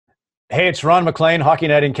Hey, it's Ron MacLean, Hockey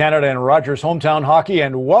Night in Canada and Rogers Hometown Hockey,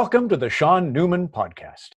 and welcome to the Sean Newman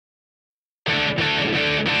Podcast.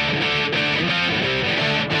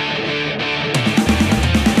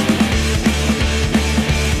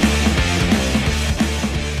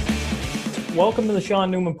 Welcome to the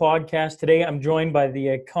Sean Newman Podcast. Today I'm joined by the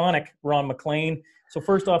iconic Ron MacLean. So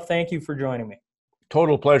first off, thank you for joining me.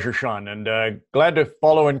 Total pleasure, Sean, and glad to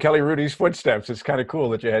follow in Kelly Rudy's footsteps. It's kind of cool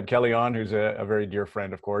that you had Kelly on, who's a very dear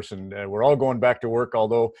friend, of course, and we're all going back to work,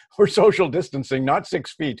 although we're social distancing, not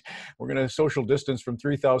 6 feet. We're going to social distance from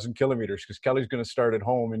 3,000 kilometers because Kelly's going to start at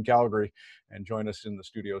home in Calgary and join us in the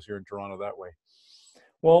studios here in Toronto that way.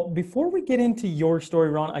 Well, before we get into your story,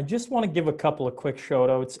 Ron, I just want to give a couple of quick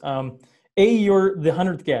shout-outs. You're the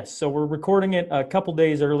 100th guest, so we're recording it a couple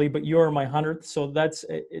days early, but you're my 100th, so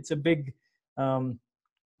it's a big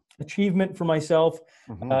achievement for myself.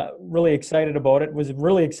 Really excited about it. Was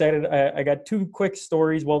really excited. I got two quick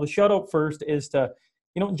stories. Well, the shout out first is to,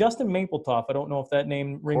 Justin Mapletop. I don't know if that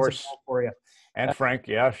name rings a bell for you. And Frank,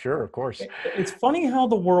 yeah, sure, of course. It's funny how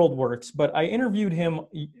the world works, but I interviewed him,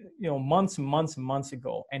 months and months and months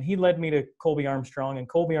ago, and he led me to Colby Armstrong, and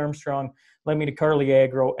Colby Armstrong led me to Carly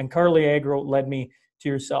Agro, and Carly Agro led me to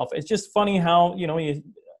yourself. It's just funny how,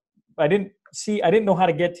 I didn't know how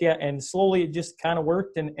to get to you, and slowly it just kind of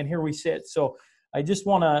worked, and here we sit. So I just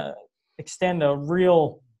want to extend a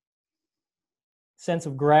real sense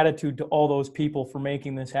of gratitude to all those people for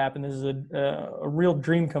making this happen. This is a real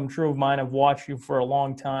dream come true of mine. I've watched you for a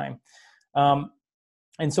long time.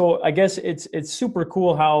 And so I guess it's super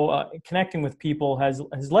cool how connecting with people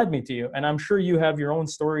has led me to you. And I'm sure you have your own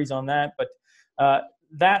stories on that, but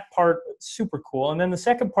that part, super cool. And then the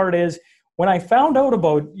second part is, when I found out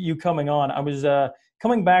about you coming on, I was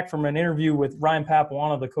coming back from an interview with Ryan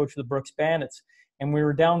Papuano, the coach of the Brooks Bandits, and we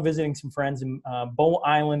were down visiting some friends in Bow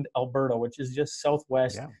Island, Alberta, which is just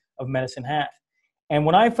southwest of Medicine Hat. And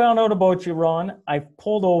when I found out about you, Ron, I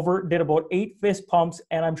pulled over, did about 8 fist pumps,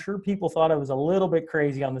 and I'm sure people thought I was a little bit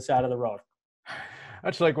crazy on the side of the road.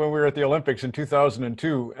 That's like when we were at the Olympics in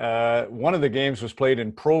 2002. One of the games was played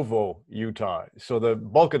in Provo, Utah. So the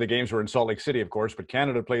bulk of the games were in Salt Lake City, of course, but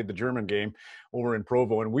Canada played the German game over in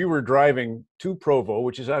Provo. And we were driving to Provo,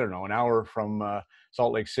 which is, an hour from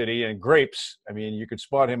Salt Lake City. And Grapes, you could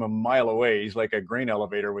spot him a mile away. He's like a grain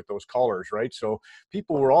elevator with those collars, right? So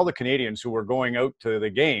all the Canadians who were going out to the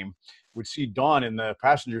game would see Don in the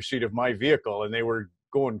passenger seat of my vehicle, and they were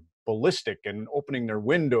going ballistic and opening their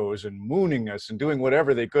windows and mooning us and doing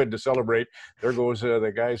whatever they could to celebrate. There goes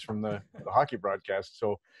the guys from the hockey broadcast.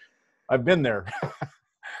 So I've been there.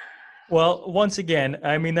 Well, once again,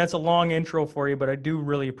 that's a long intro for you, but I do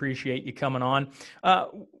really appreciate you coming on.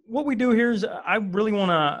 What we do here is I really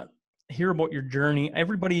want to hear about your journey.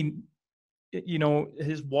 Everybody,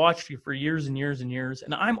 has watched you for years and years and years.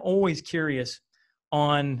 And I'm always curious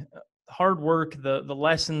on hard work, the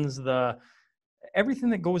lessons, everything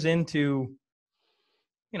that goes into,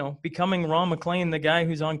 becoming Ron MacLean, the guy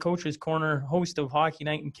who's on Coach's Corner, host of Hockey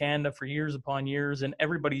Night in Canada for years upon years, and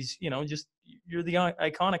everybody's, you're the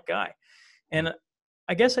iconic guy. And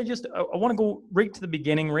I guess I want to go right to the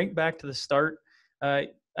beginning, right back to the start. I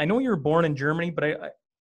know you were born in Germany, but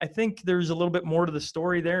I think there's a little bit more to the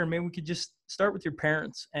story there, and maybe we could just start with your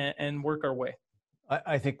parents and work our way.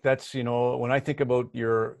 I think that's, when I think about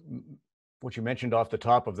what you mentioned off the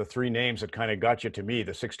top of the 3 names that kind of got you to me,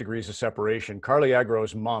 the 6 degrees of separation. Carly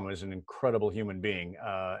Agro's mom is an incredible human being.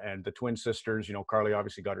 And the twin sisters, Carly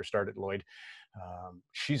obviously got her start at Lloyd.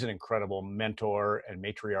 She's an incredible mentor and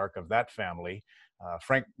matriarch of that family.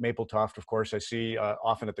 Frank Mapletop, of course, I see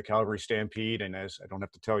often at the Calgary Stampede, and as I don't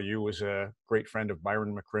have to tell you, was a great friend of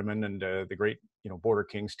Byron McCrimmon and the great, Border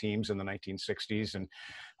Kings teams in the 1960s. And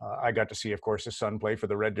I got to see, of course, his son play for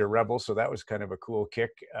the Red Deer Rebels, so that was kind of a cool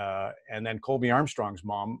kick. And then Colby Armstrong's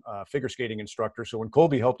mom, figure skating instructor. So when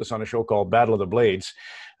Colby helped us on a show called Battle of the Blades,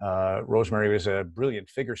 Rosemary was a brilliant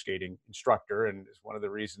figure skating instructor, and is one of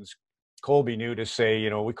the reasons Colby knew to say,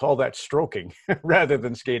 we call that stroking rather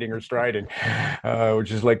than skating or striding,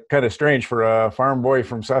 which is like kind of strange for a farm boy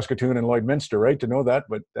from Saskatoon and Lloydminster, right, to know that,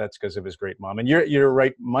 but that's because of his great mom. And you're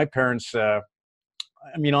right. My parents,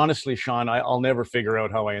 honestly, Sean, I'll never figure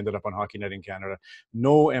out how I ended up on Hockey Night in Canada.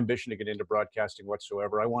 No ambition to get into broadcasting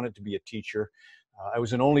whatsoever. I wanted to be a teacher. I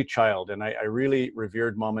was an only child, and I really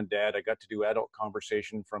revered mom and dad. I got to do adult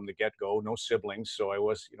conversation from the get-go, no siblings. So I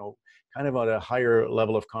was, kind of at a higher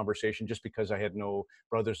level of conversation just because I had no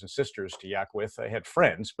brothers and sisters to yak with. I had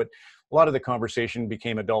friends, but a lot of the conversation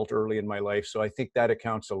became adult early in my life. So I think that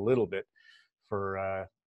accounts a little bit for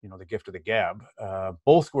the gift of the gab.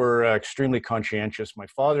 Both were extremely conscientious. My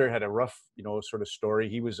father had a rough, sort of story.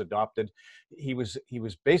 He was adopted. He was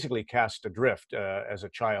basically cast adrift as a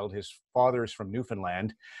child. His father's from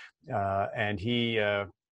Newfoundland, and he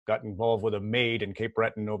got involved with a maid in Cape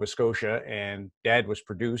Breton, Nova Scotia, and dad was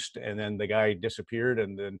produced, and then the guy disappeared,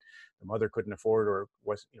 and then the mother couldn't afford, or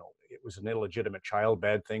was, it was an illegitimate child,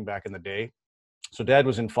 bad thing back in the day. So dad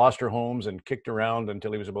was in foster homes and kicked around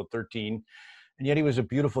until he was about 13. And yet he was a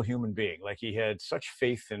beautiful human being. Like, he had such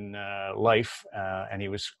faith in life, and he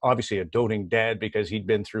was obviously a doting dad because he'd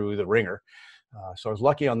been through the ringer. So I was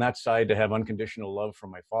lucky on that side to have unconditional love from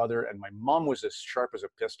my father. And my mom was as sharp as a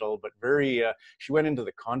pistol, but she went into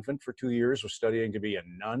the convent for 2 years, was studying to be a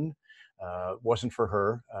nun. Wasn't for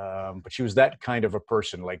her, but she was that kind of a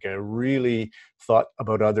person, like, really thought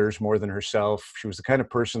about others more than herself. She was the kind of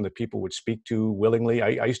person that people would speak to willingly.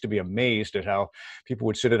 I used to be amazed at how people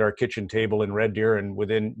would sit at our kitchen table in Red Deer, and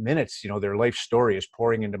within minutes, their life story is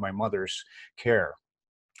pouring into my mother's care.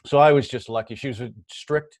 So I was just lucky. She was a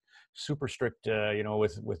strict, super strict,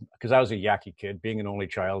 with because I was a yucky kid. Being an only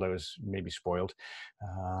child, I was maybe spoiled.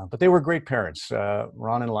 But they were great parents.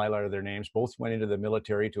 Ron and Lila are their names. Both went into the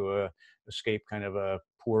military to escape kind of a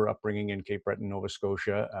poor upbringing in Cape Breton, Nova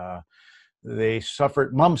Scotia. They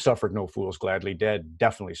suffered. Mom suffered no fools gladly. Dad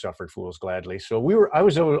definitely suffered fools gladly. So I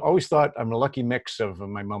was always thought I'm a lucky mix of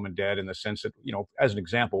my mom and dad, in the sense that, as an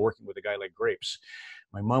example, working with a guy like Grapes,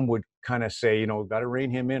 my mom would kind of say, got to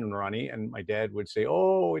rein him in, Ronnie. And my dad would say,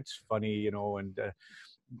 oh, it's funny, and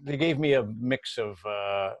they gave me a mix of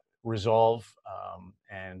resolve,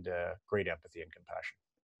 and great empathy and compassion.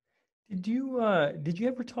 Did you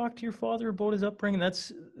ever talk to your father about his upbringing?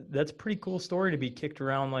 That's a pretty cool story, to be kicked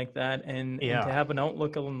around like that, and to Yeah. have an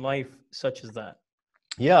outlook on life such as that.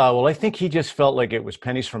 Yeah, well, I think he just felt like it was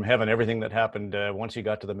pennies from heaven, everything that happened once he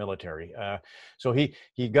got to the military. So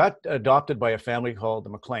he got adopted by a family called the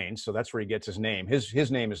MacLeans, so that's where he gets his name.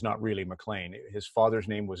 His name is not really MacLean. His father's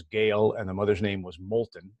name was Gale, and the mother's name was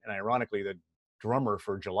Moulton. And ironically, the drummer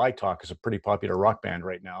for July Talk is a pretty popular rock band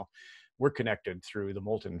right now. We're connected through the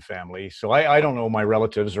Moulton family. So I don't know my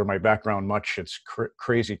relatives or my background much. It's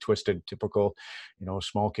crazy, twisted, typical,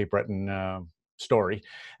 small Cape Breton story.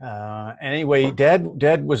 Anyway,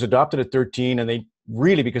 dad was adopted at 13, and they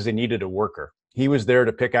really, because they needed a worker. He was there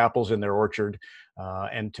to pick apples in their orchard,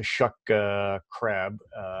 and to shuck crab.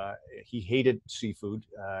 He hated seafood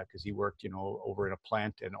because he worked, over in a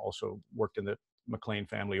plant, and also worked in the MacLean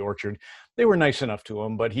family orchard. They were nice enough to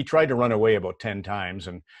him, but he tried to run away about 10 times.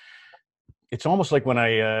 And it's almost like when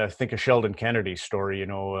I think of Sheldon Kennedy's story, and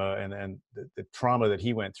the trauma that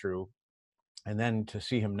he went through. And then to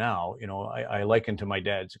see him now, I liken to my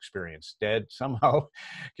dad's experience. Dad somehow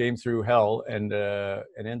came through hell, and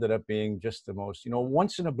ended up being just the most,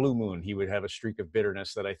 once in a blue moon, he would have a streak of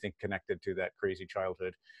bitterness that I think connected to that crazy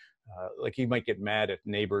childhood. Like, he might get mad at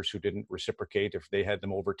neighbors who didn't reciprocate if they had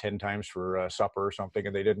them over 10 times for supper or something,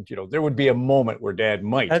 and they didn't, there would be a moment where dad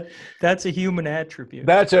might. That's a human attribute.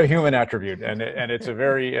 That's a human attribute. And it's a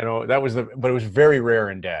very, but it was very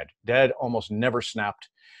rare in dad. Dad almost never snapped.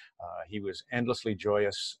 He was endlessly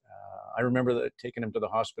joyous. I remember taking him to the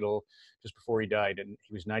hospital just before he died, and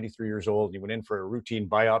he was 93 years old. And he went in for a routine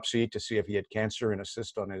biopsy to see if he had cancer and a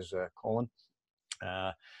cyst on his colon.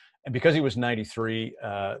 And because he was 93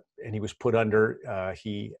 and he was put under,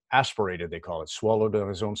 he aspirated, they call it, swallowed on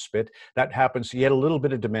his own spit. That happens. He had a little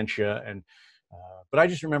bit of dementia, but I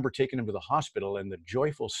just remember taking him to the hospital, and the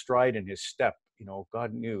joyful stride in his step.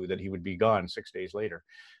 God knew that he would be gone 6 days later.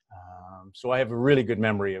 So I have a really good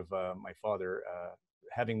memory of my father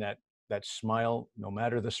having that smile, no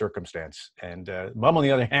matter the circumstance. And mom, on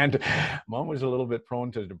the other hand, mom was a little bit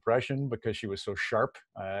prone to depression because she was so sharp.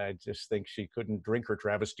 I just think she couldn't drink her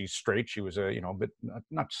travesties straight. She was a bit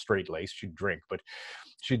not straight laced. She'd drink, but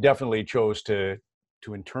she definitely chose to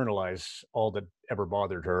internalize all that ever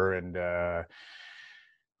bothered her. And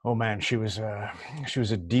oh man, she was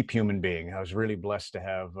a deep human being. I was really blessed to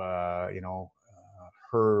have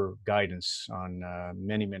her guidance on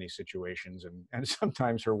many, many situations, and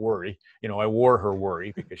sometimes her worry. I wore her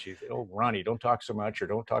worry because she said, "Oh, Ronnie, don't talk so much, or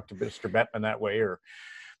don't talk to Mr. Bettman that way." Or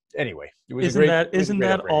anyway, it was Isn't a great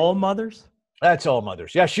that upbringing. all mothers? That's all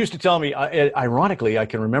mothers. Yeah, she used to tell me. Ironically, I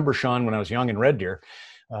can remember, Sean, when I was young in Red Deer.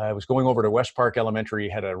 I was going over to West Park Elementary,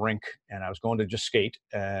 had a rink, and I was going to just skate.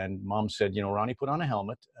 And mom said, Ronnie, put on a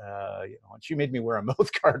helmet. And she made me wear a mouth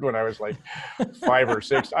guard when I was like 5 or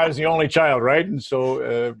 6. I was the only child, right? And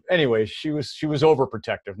so anyway, she was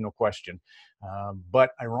overprotective, no question.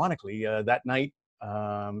 But ironically, that night,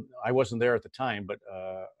 I wasn't there at the time, but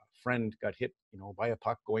a friend got hit, by a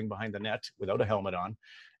puck going behind the net without a helmet on,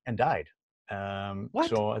 and died.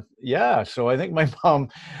 What? Yeah, so I think my mom,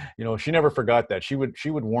 she never forgot that. She would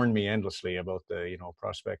warn me endlessly about the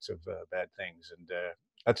prospects of bad things, and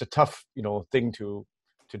that's a tough thing to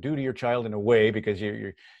do to your child in a way, because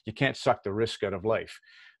you can't suck the risk out of life.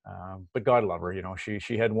 But God love her,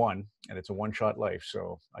 she had one, and it's a one-shot life,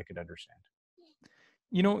 so I could understand.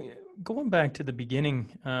 You know, going back to the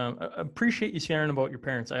beginning, I appreciate you sharing about your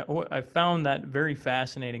parents. I found that very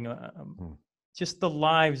fascinating. Hmm. Just the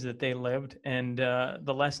lives that they lived, and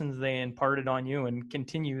the lessons they imparted on you and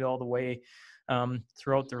continued all the way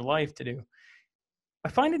throughout their life to do. I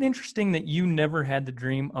find it interesting that you never had the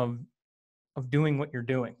dream of doing what you're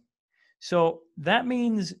doing. So that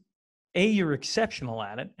means A, you're exceptional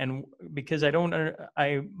at it, and because I don't,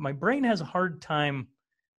 I my brain has a hard time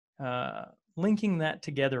uh, linking that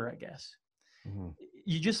together, I guess. Hmm.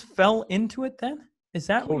 You just fell into it then? Is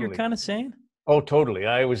that what you're Totally. kind of saying? Oh, totally.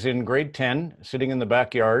 I was in grade 10, sitting in the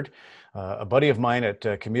backyard. A buddy of mine at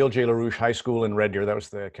Camille J. LaRouche High School in Red Deer, that was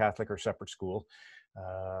the Catholic or separate school.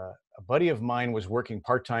 A buddy of mine was working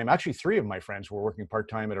part-time. Actually, three of my friends were working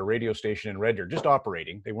part-time at a radio station in Red Deer, just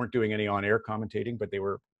operating. They weren't doing any on-air commentating, but they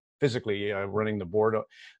were physically running the board.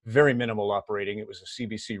 Very minimal operating. It was a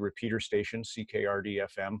CBC repeater station, CKRD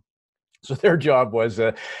FM. So their job was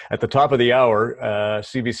at the top of the hour,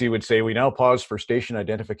 CBC would say, "We now pause for station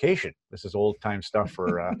identification." This is old time stuff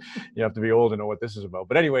for, you have to be old to know what this is about.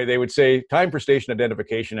 But anyway, they would say, "Time for station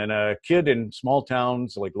identification." And a kid in small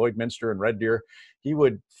towns like Lloydminster and Red Deer, he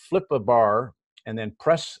would flip a bar and then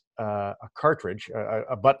press a cartridge,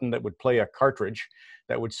 a button that would play a cartridge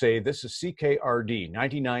that would say, "This is CKRD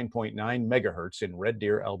 99.9 megahertz in Red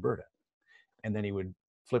Deer, Alberta." And then he would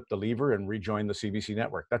flip the lever and rejoin the CBC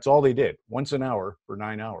network. That's all they did, once an hour for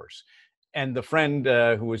 9 hours. And the friend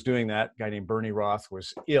who was doing that, a guy named Bernie Roth,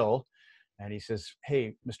 was ill. And he says,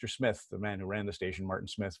 "Hey, Mr. Smith," the man who ran the station, Martin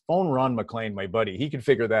Smith, "phone Ron MacLean, my buddy. He could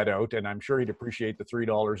figure that out. And I'm sure he'd appreciate the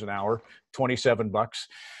 $3 an hour, 27 bucks."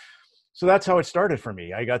 So that's how it started for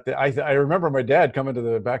me. I remember my dad coming to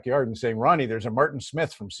the backyard and saying, "Ronnie, there's a Martin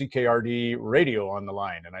Smith from CKRD radio on the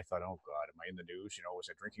line." And I thought, "Oh God, am I in the news? Was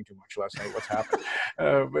I drinking too much last night? What's happened?"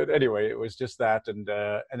 But anyway, it was just that. And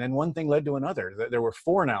then one thing led to another. There were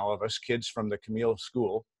four now of us kids from the Camille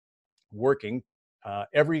School working.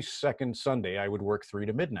 Every second Sunday, I would work 3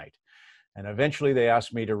 to midnight. And eventually they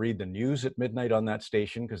asked me to read the news at midnight on that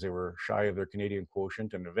station because they were shy of their Canadian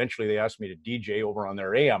quotient. And eventually they asked me to DJ over on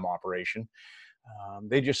their AM operation.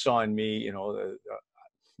 They just saw in me,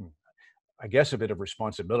 I guess a bit of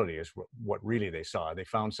responsibility is what really they saw. They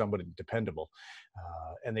found somebody dependable.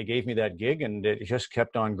 And they gave me that gig, and it just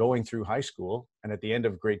kept on going through high school. And at the end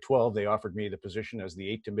of grade 12, they offered me the position as the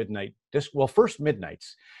 8 to midnight disc. Well, first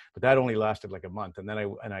midnights, but that only lasted like a month. And then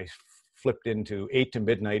I flipped into 8 to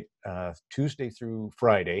midnight Tuesday through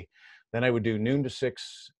Friday. Then I would do noon to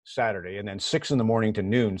 6 Saturday, and then 6 in the morning to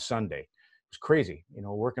noon Sunday. It was crazy,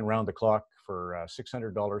 working around the clock for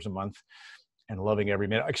 $600 a month and loving every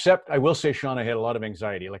minute. Except I will say, Sean, I had a lot of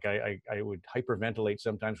anxiety. Like I would hyperventilate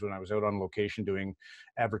sometimes when I was out on location doing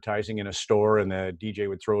advertising in a store, and the DJ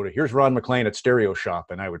would throw it, "Here's Ron MacLean at Stereo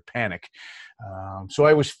Shop," and I would panic. So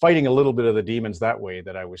I was fighting a little bit of the demons that way.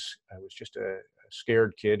 That I was just a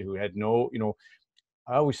scared kid who had no,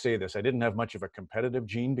 I always say this: I didn't have much of a competitive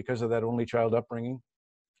gene because of that only child upbringing.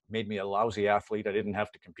 Made me a lousy athlete. I didn't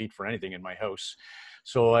have to compete for anything in my house.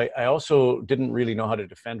 So I also didn't really know how to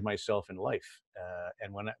defend myself in life.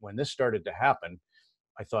 And when this started to happen,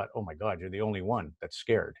 I thought, "Oh my God, you're the only one that's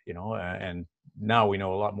scared," and now we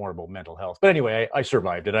know a lot more about mental health. But anyway, I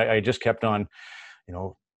survived it. I just kept on, you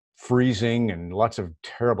know, freezing and lots of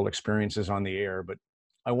terrible experiences on the air, but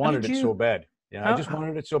I How wanted did it so you, bad. Yeah, I just how,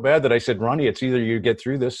 wanted it so bad that I said, "Ronnie, it's either you get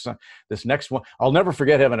through this next one." I'll never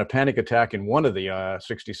forget having a panic attack in one of the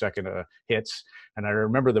 60-second hits. And I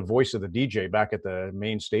remember the voice of the DJ back at the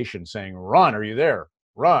main station saying, "Ron, are you there?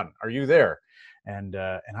 Ron, are you there?" And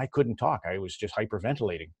I couldn't talk. I was just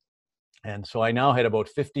hyperventilating. And so I now had about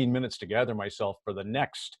 15 minutes to gather myself for the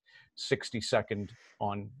next 60-second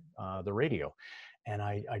on the radio. And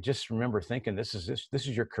I just remember thinking, this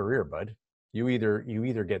is your career, bud. You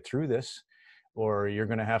either get through this, or you're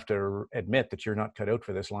going to have to admit that you're not cut out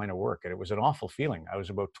for this line of work. And it was an awful feeling. I was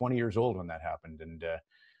about 20 years old when that happened. And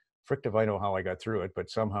fricked if I know how I got through it, but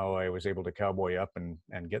somehow I was able to cowboy up and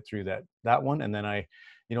get through that one. And then I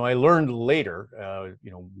learned later,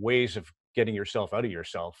 ways of getting yourself out of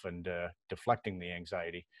yourself and deflecting the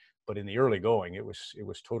anxiety. But in the early going, it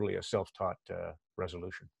was totally a self-taught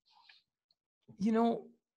resolution. you know,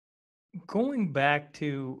 going back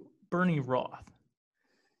to Bernie Roth,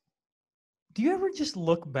 do you ever just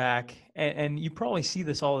look back and you probably see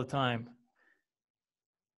this all the time?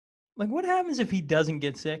 Like, what happens if he doesn't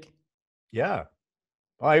get sick? Yeah.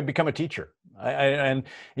 I become a teacher. And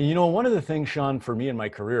you know, one of the things, Sean, for me in my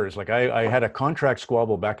career is like I had a contract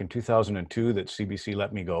squabble back in 2002 that CBC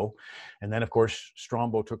let me go. And then, of course,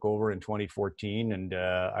 Strombo took over in 2014. And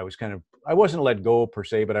I wasn't let go per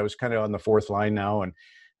se, but I was kind of on the fourth line now. And,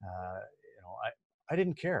 I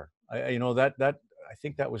didn't care. I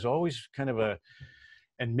think that was always kind of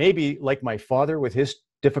and maybe like my father with his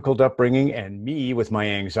difficult upbringing and me with my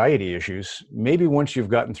anxiety issues, maybe once you've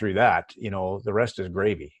gotten through that, the rest is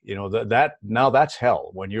gravy. That now that's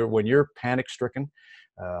hell. When you're panic stricken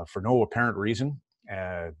for no apparent reason,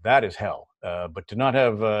 that is hell. But to not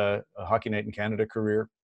have a Hockey Night in Canada career,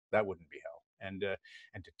 that wouldn't be hell. And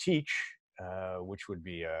to teach, which would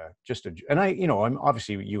be just a, and I'm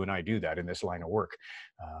obviously, you and I do that in this line of work.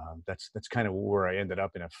 That's kind of where I ended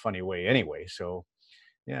up in a funny way anyway. So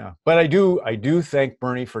yeah, but I do thank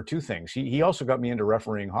Bernie for two things. He also got me into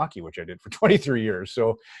refereeing hockey, which I did for 23 years.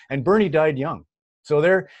 So, and Bernie died young. So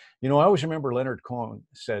I always remember Leonard Cohen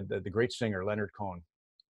said that the great singer Leonard Cohen,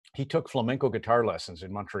 he took flamenco guitar lessons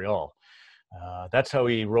in Montreal. That's how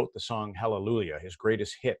he wrote the song Hallelujah. His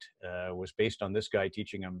greatest hit was based on this guy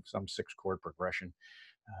teaching him some 6-chord progression.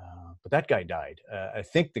 But that guy died. I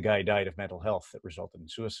think the guy died of mental health that resulted in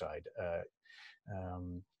suicide.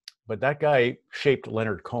 Um, but that guy shaped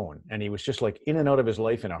Leonard Cohen, and he was just like in and out of his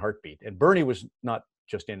life in a heartbeat. And Bernie was not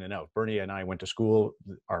just in and out. Bernie and I went to school.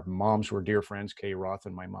 Our moms were dear friends, Kay Roth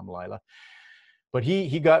and my mom Lila. But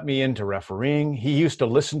he got me into refereeing. He used to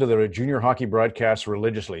listen to the junior hockey broadcasts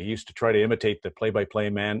religiously. He used to try to imitate the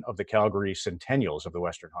play-by-play man of the Calgary Centennials of the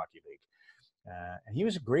Western Hockey League. And he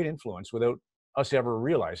was a great influence without us ever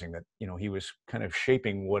realizing that, he was kind of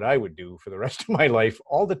shaping what I would do for the rest of my life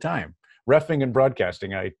all the time. Reffing and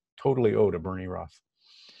broadcasting, I totally owe to Bernie Roth.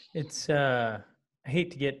 It's I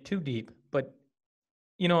hate to get too deep, but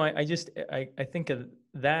I think of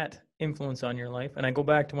that influence on your life, and I go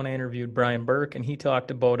back to when I interviewed Brian Burke, and he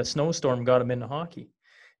talked about a snowstorm got him into hockey.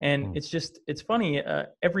 And Mm. it's funny.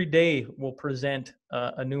 Every day will present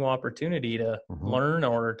a new opportunity to Mm-hmm. learn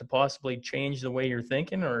or to possibly change the way you're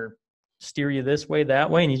thinking or steer you this way,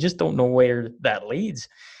 that way, and you just don't know where that leads.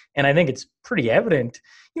 And I think it's pretty evident.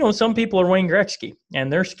 Some people are Wayne Gretzky,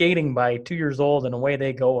 and they're skating by 2 years old, and away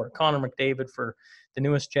they go, or Connor McDavid for the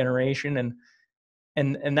newest generation,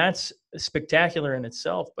 and that's spectacular in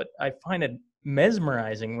itself. But I find it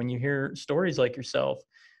mesmerizing when you hear stories like yourself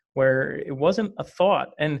where it wasn't a thought.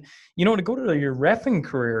 And to go to your reffing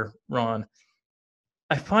career, Ron,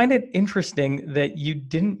 I find it interesting that you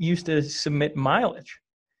didn't used to submit mileage,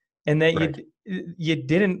 and that Right. you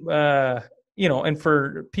didn't and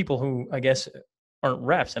for people who I guess aren't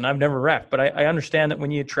refs, and I've never ref, but I understand that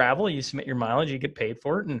when you travel, you submit your mileage, you get paid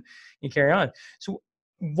for it, and you carry on. So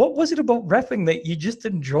what was it about refing that you just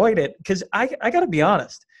enjoyed it? Because I got to be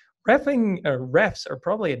honest, refs are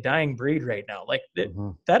probably a dying breed right now. Like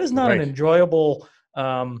Mm-hmm. that is not an Right. enjoyable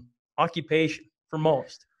occupation for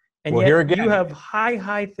most, and Well, here yet you again, have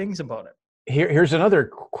high things about it. here's another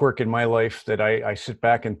quirk in my life that I sit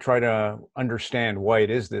back and try to understand why it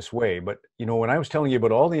is this way. But when I was telling you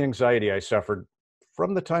about all the anxiety I suffered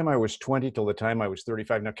from the time I was 20 till the time I was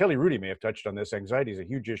 35. Now, Kelly Rudy may have touched on this. Anxiety is a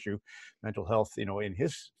huge issue. Mental health, in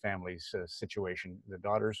his family's situation, the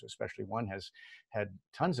daughters, especially one, has had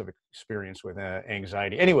tons of experience with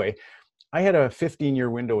anxiety. Anyway, I had a 15-year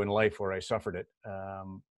window in life where I suffered it.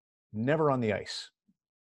 Never on the ice.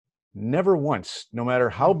 Never once, no matter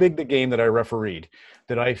how big the game that I refereed,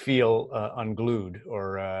 did I feel unglued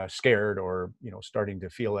or scared or starting to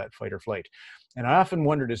feel that fight or flight. And I often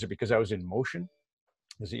wondered, is it because I was in motion?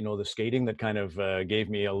 Is it the skating that kind of gave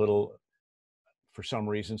me a little, for some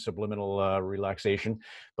reason, subliminal relaxation?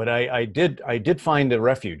 But I did find a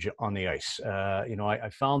refuge on the ice. I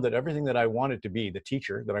found that everything that I wanted to be, the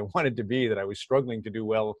teacher that I wanted to be, that I was struggling to do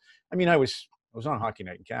well. I mean, I was on Hockey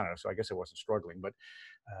Night in Canada, so I guess I wasn't struggling, but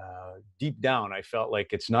deep down, I felt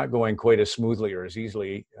like it's not going quite as smoothly or as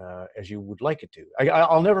easily as you would like it to.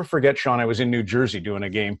 I'll never forget, Sean, I was in New Jersey doing a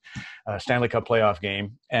game, Stanley Cup playoff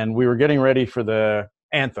game, and we were getting ready for the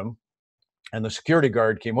anthem, and the security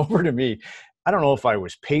guard came over to me. I don't know if I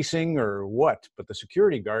was pacing or what, but the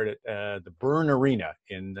security guard at the Byrne Arena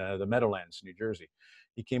in the Meadowlands, New Jersey,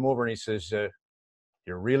 he came over and he says,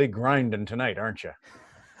 "You're really grinding tonight, aren't you?"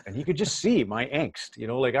 And he could just see my angst,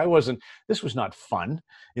 like this was not fun.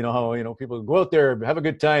 How, people go out there, have a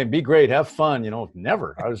good time, be great, have fun,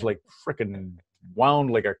 never. I was like freaking wound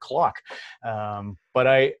like a clock. But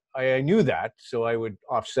I knew that, so I would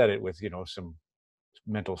offset it with, some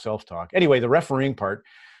mental self-talk. Anyway, the refereeing part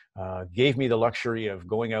gave me the luxury of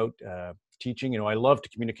going out, teaching. I love to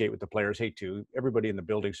communicate with the players. Hey, everybody in the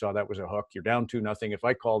building saw that was a hook. You're down 2-0. If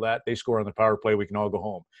I call that, they score on the power play, we can all go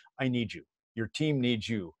home. I need you. Your team needs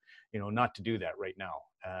you, not to do that right now.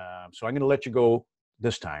 So I'm going to let you go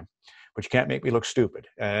this time, but you can't make me look stupid.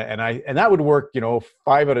 And that would work,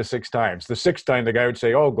 5 out of 6 times. The 6th time, the guy would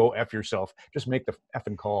say, "Oh, go F yourself. Just make the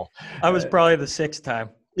effing call." I was probably the 6th time.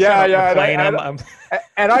 Yeah.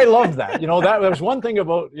 And I love that. That was one thing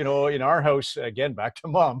about, in our house, again, back to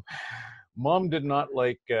mom. Mom did not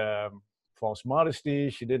like false modesty.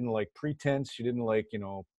 She didn't like pretense. She didn't like,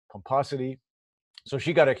 pomposity. So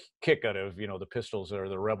she got a kick out of, the pistols or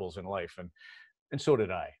the rebels in life. And so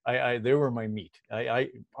did I. They were my meat. I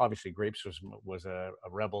obviously Grapes was a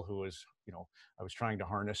rebel who was, I was trying to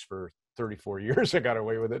harness for 34 years. I got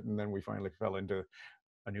away with it. And then we finally fell into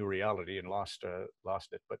a new reality and lost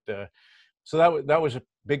it. But so that was a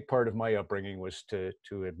big part of my upbringing, was to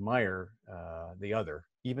admire the other,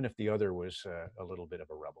 even if the other was a little bit of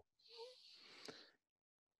a rebel.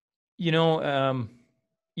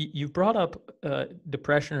 You've brought up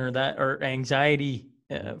depression or anxiety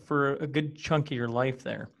for a good chunk of your life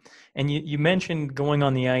there, and you mentioned going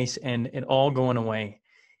on the ice and it all going away,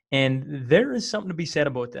 and there is something to be said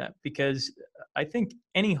about that, because I think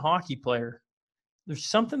any hockey player, there's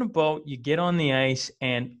something about you get on the ice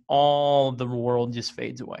and all the world just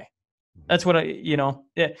fades away. That's what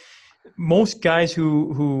most guys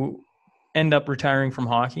who end up retiring from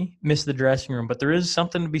hockey miss the dressing room, but there is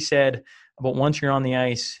something to be said about once you're on the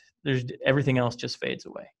ice, everything else just fades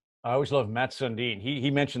away. I always love Matt Sundin.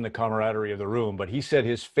 He mentioned the camaraderie of the room, but he said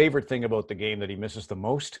his favorite thing about the game that he misses the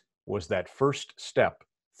most was that first step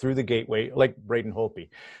through the gateway, like Braden Holtby,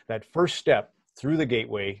 that first step through the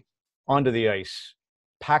gateway onto the ice,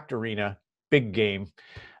 packed arena, big game.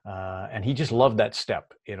 And he just loved that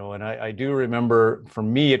step, and I do remember, for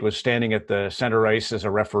me, it was standing at the center ice as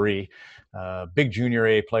a referee, big junior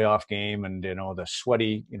A playoff game. And, the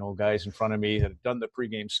sweaty, guys in front of me that had done the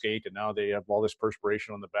pregame skate, and now they have all this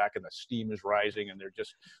perspiration on the back and the steam is rising and they're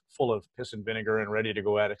just full of piss and vinegar and ready to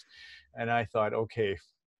go at it. And I thought, okay,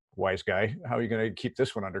 wise guy, how are you going to keep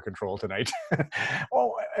this one under control tonight?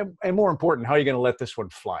 And more important, how are you going to let this one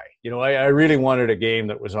fly? I really wanted a game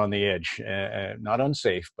that was on the edge, not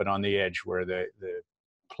unsafe, but on the edge, where the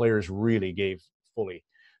players really gave fully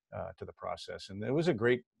to the process. And it was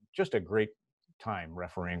just a great time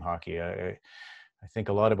refereeing hockey. I think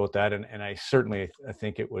a lot about that, and I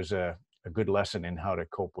think it was a good lesson in how to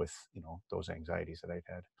cope with those anxieties that I'd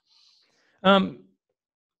had.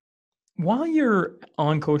 While you're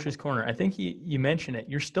on Coach's Corner, I think you mentioned it,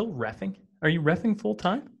 you're still reffing. Are you reffing full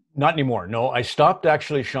time? Not anymore. No, I stopped,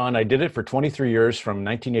 actually, Sean. I did it for 23 years, from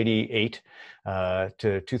 1988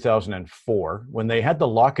 to 2004. When they had the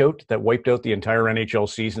lockout that wiped out the entire NHL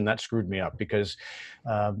season, that screwed me up, because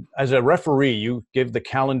as a referee, you give the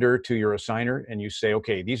calendar to your assigner and you say,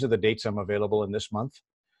 okay, these are the dates I'm available in this month.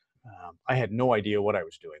 I had no idea what I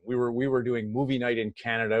was doing. We were doing movie night in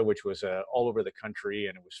Canada, which was all over the country,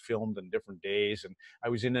 and it was filmed on different days. And I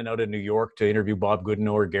was in and out of New York to interview Bob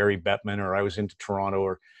Goodenow or Gary Bettman, or I was into Toronto,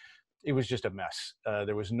 or it was just a mess.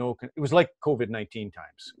 It was like COVID-19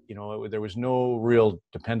 times. There was no real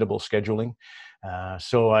dependable scheduling.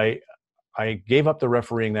 So I gave up the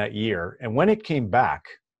refereeing that year. And when it came back,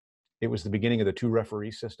 it was the beginning of the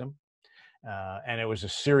 2-referee system. And it was a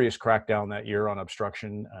serious crackdown that year on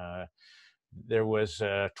obstruction. There was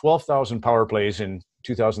 12,000 power plays in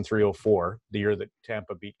 2003-04, the year that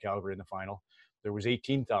Tampa beat Calgary in the final. There was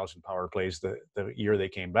 18,000 power plays the year they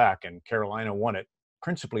came back, and Carolina won it,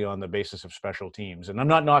 principally on the basis of special teams. And I'm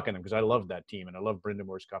not knocking them, because I love that team and I love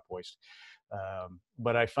Brind'Amour's cup hoist.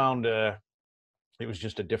 But I found it was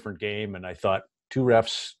just a different game. And I thought, 2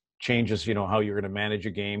 refs changes, how you're going to manage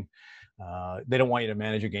a game. They don't want you to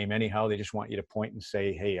manage a game anyhow. They just want you to point and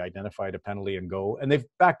say, hey, identify the penalty and go. And they've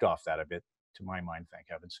backed off that a bit, to my mind, thank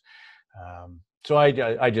heavens. So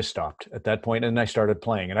I just stopped at that point, and I started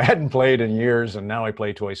playing. And I hadn't played in years, and now I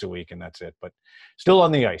play twice a week, and that's it. But still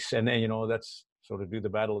on the ice. And that's sort of do the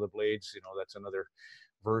Battle of the Blades. That's another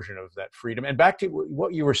version of that freedom. And back to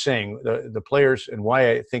what you were saying, the players, and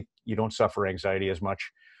why I think you don't suffer anxiety as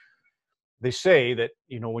much. They say that,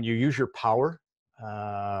 when you use your power,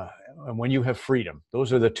 and when you have freedom,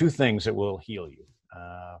 those are the 2 things that will heal you.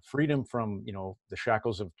 Freedom from, the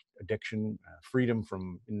shackles of addiction, freedom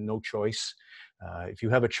from no choice. If you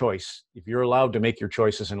have a choice, if you're allowed to make your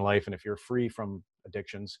choices in life, and if you're free from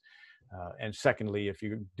addictions, and secondly, if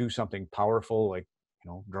you do something powerful, like,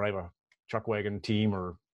 drive a chuck wagon team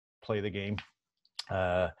or play the game,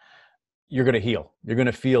 you're going to heal. You're going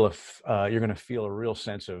to feel a real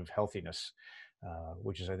sense of healthiness,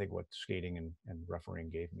 which is, I think, what skating and refereeing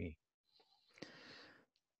gave me.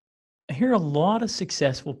 I hear a lot of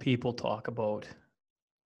successful people talk about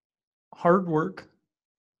hard work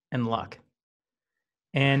and luck.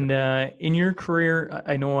 For sure. And in your career,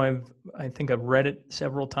 I know I think I've read it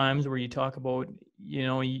several times where you talk about,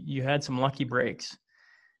 you had some lucky breaks.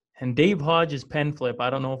 And Dave Hodge's pen flip, I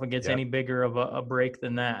don't know if it gets Yeah. any bigger of a break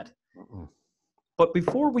than that. Mm-mm. But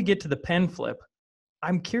before we get to the pen flip,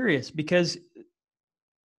 I'm curious because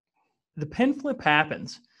the pen flip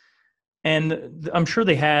happens, and I'm sure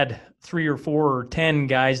they had 3 or 4 or 10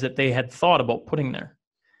 guys that they had thought about putting there.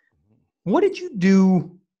 What did you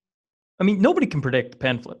do? I mean, nobody can predict the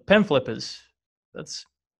pen flip. Pen flip that's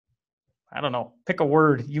I don't know. Pick a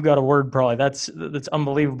word. You got a word probably. That's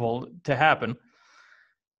unbelievable to happen.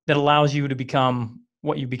 That allows you to become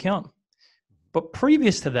what you become. But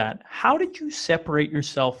previous to that, how did you separate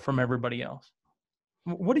yourself from everybody else?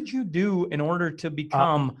 What did you do in order to Uh,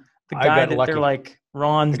 become the I guy got that they're lucky. like,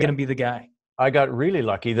 Ron's going to be the guy? I got really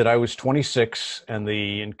lucky that I was 26, and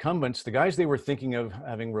the incumbents, the guys they were thinking of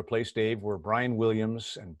having replaced Dave, were Brian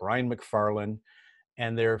Williams and Brian McFarlane.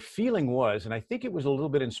 And their feeling was, and I think it was a little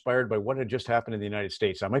bit inspired by what had just happened in the United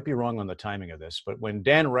States. I might be wrong on the timing of this, but when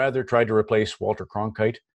Dan Rather tried to replace Walter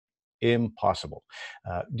Cronkite, impossible.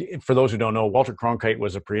 For those who don't know, Walter Cronkite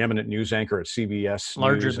was a preeminent news anchor at CBS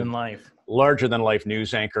Larger News than and life. larger than life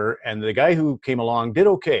news anchor. And the guy who came along did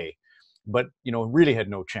okay, but really had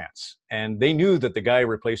no chance. And they knew that the guy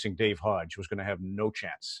replacing Dave Hodge was going to have no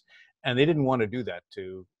chance. And they didn't want to do that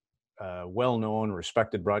to well-known,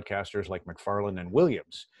 respected broadcasters like McFarlane and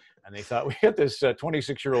Williams. And they thought, we had this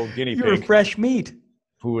 26-year-old guinea You're pig fresh meat.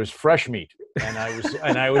 who was fresh meat, and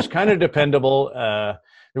I was kind of dependable.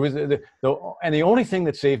 There was and the only thing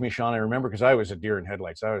that saved me, Sean, I remember, because I was a deer in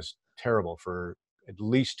headlights. I was terrible for at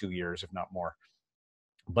least 2 years, if not more.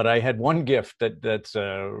 But I had one gift that's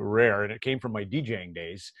rare, and it came from my DJing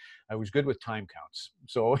days. I was good with time counts.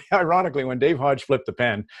 So ironically, when Dave Hodge flipped the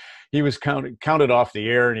pen, he was counted off the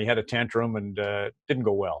air, and he had a tantrum, and didn't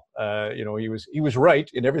go well. He was right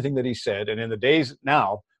in everything that he said, and in the days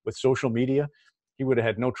now with social media, he would have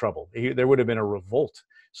had no trouble. There would have been a revolt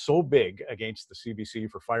so big against the CBC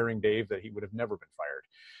for firing Dave that he would have never been fired.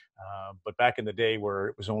 But back in the day where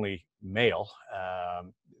it was only male,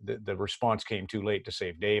 the response came too late to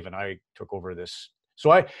save Dave, and I took over this.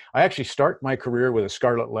 So I actually start my career with a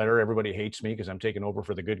scarlet letter. Everybody hates me because I'm taking over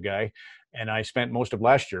for the good guy. And I spent most of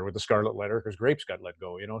last year with the scarlet letter because Grapes got let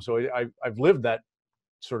go, So I've lived that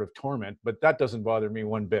sort of torment, but that doesn't bother me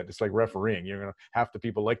one bit. It's like refereeing. Half the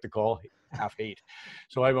people like the call, half hate.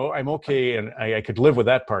 So I'm okay, and I could live with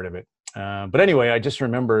that part of it. But anyway, I just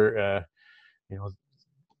remember,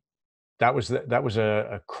 that was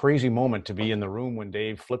a crazy moment to be in the room when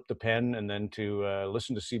Dave flipped the pen, and then to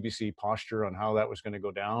listen to CBC posture on how that was going to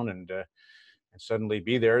go down, and suddenly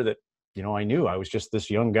be there. That I knew I was just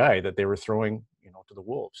this young guy that they were throwing to the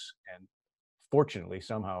wolves, and fortunately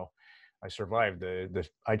somehow I survived the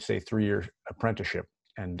I'd say 3-year apprenticeship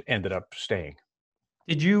and ended up staying.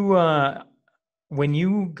 Did you, when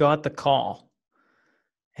you got the call,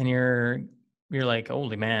 and you're like,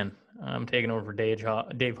 holy man, I'm taking over for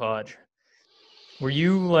Dave Hodge. Were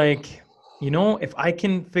you like, if I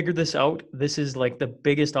can figure this out, this is like the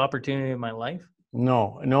biggest opportunity of my life?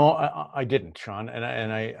 No, I didn't, Sean,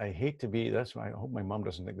 and I hate to be. That's why I hope my mom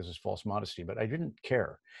doesn't think this is false modesty, but I didn't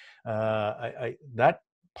care. That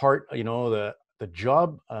part, the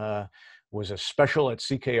job was as special at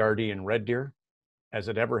CKRD in Red Deer as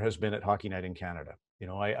it ever has been at Hockey Night in Canada.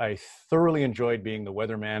 I thoroughly enjoyed being the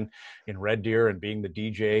weatherman in Red Deer and being the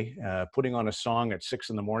DJ, putting on a song at 6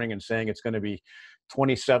 a.m. and saying it's going to be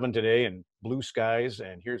 27 today and blue skies,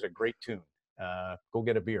 and here's a great tune. Go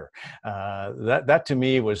get a beer. That to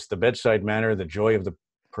me was the bedside manner, the joy of the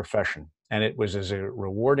profession, and it was as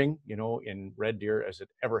rewarding, in Red Deer as it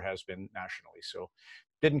ever has been nationally. So,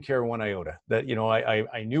 didn't care one iota. That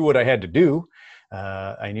I knew what I had to do.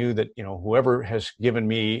 I knew that whoever has given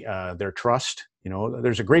me their trust.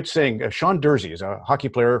 There's a great saying. Sean Dursey is a hockey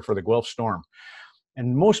player for the Guelph Storm,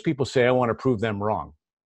 and most people say I want to prove them wrong,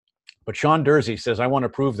 but Sean Dursey says I want to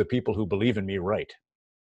prove the people who believe in me right.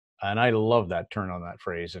 And I love that turn on that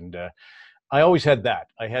phrase. And I always had that.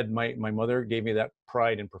 I had my mother gave me that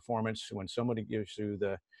pride in performance. When somebody gives you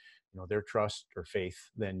their trust or faith,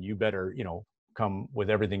 then you better, come with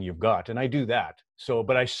everything you've got. And I do that. So,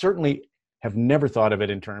 but I certainly have never thought of it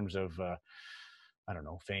in terms of, I don't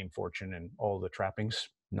know, fame, fortune, and all the trappings.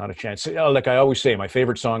 Not a chance. Like I always say, my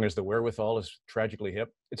favorite song is The Wherewithal is Tragically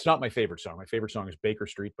Hip. It's not my favorite song. My favorite song is Baker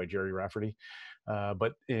Street by Jerry Rafferty.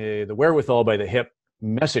 But The Wherewithal by The Hip,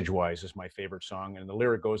 message-wise, is my favorite song. And the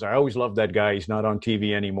lyric goes, I always loved that guy. He's not on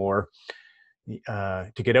TV anymore.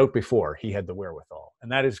 to get out before he had the wherewithal.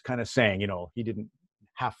 And that is kind of saying, he didn't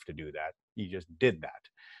have to do that. He just did that.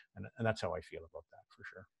 And that's how I feel about that for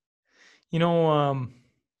sure. You know,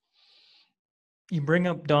 you bring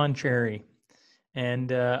up Don Cherry,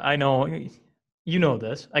 and I know you know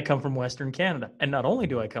this. I come from Western Canada, and not only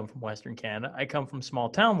do I come from Western Canada, I come from small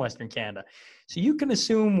town Western Canada. So you can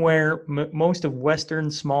assume where most of Western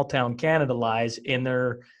small town Canada lies in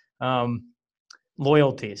their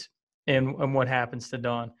loyalties and what happens to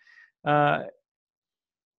Don.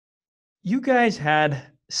 You guys had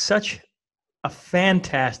such a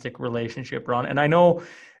fantastic relationship, Ron, and I know.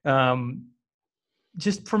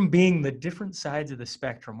 Just from being the different sides of the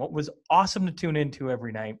spectrum, what was awesome to tune into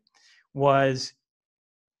every night was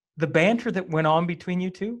the banter that went on between you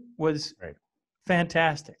two was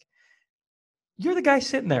fantastic. You're the guy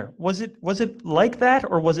sitting there. Was it like that,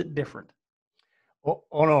 or was it different? Oh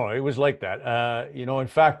no, it was like that. In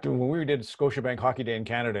fact, when we did Scotiabank Hockey Day in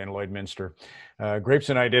Canada in Lloydminster, Grapes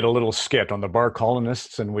and I did a little skit on the bar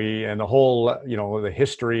colonists and the whole, the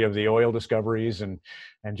history of the oil discoveries and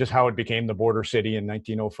just how it became the border city in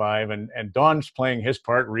 1905. And Don's playing his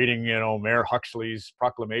part, reading, Mayor Huxley's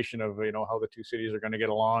proclamation of, how the two cities are going to get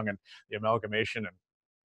along and the amalgamation.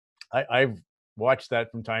 And I've watched that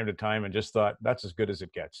from time to time and just thought that's as good as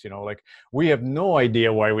it gets. Like we have no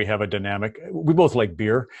idea why we have a dynamic. We both like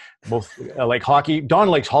beer, both like hockey. Don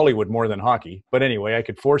likes Hollywood more than hockey, but anyway, I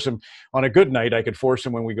could force him on a good night. I could force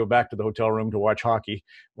him when we go back to the hotel room to watch hockey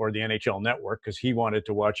or the NHL Network, because he wanted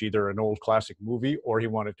to watch either an old classic movie or he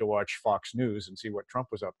wanted to watch Fox News and see what Trump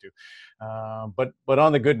was up to. But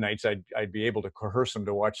on the good nights, I'd be able to coerce him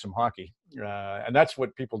to watch some hockey. And that's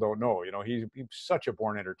what people don't know. He's such a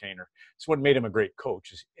born entertainer. It's what made him a great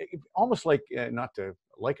coach. Is almost like, not to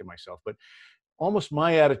liken myself, but almost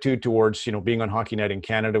my attitude towards, being on Hockey Night in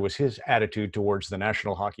Canada was his attitude towards the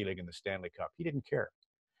National Hockey League and the Stanley Cup. He didn't care.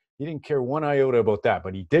 He didn't care one iota about that,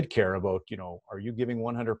 but he did care about, are you giving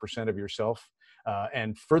 100% of yourself?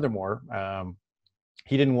 And furthermore,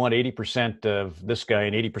 he didn't want 80% of this guy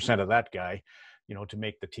and 80% of that guy, to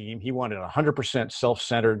make the team. He wanted 100%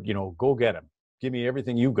 self-centered, go get him. Give me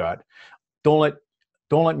everything you got. Don't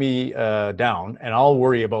let me down, and I'll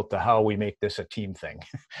worry about how we make this a team thing.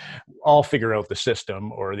 I'll figure out the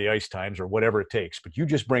system or the ice times or whatever it takes, but you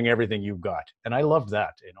just bring everything you've got. And I loved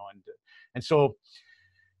that, and so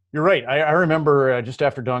you're right. I remember just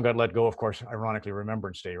after Don got let go, of course, ironically,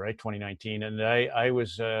 Remembrance Day, right? 2019. And I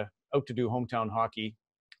was out to do hometown hockey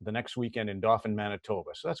the next weekend in Dauphin, Manitoba.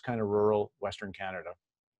 So that's kind of rural Western Canada.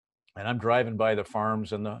 And I'm driving by the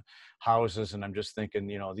farms and the houses, and I'm just thinking,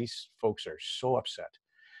 these folks are so upset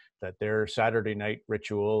that their Saturday night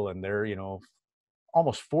ritual and their,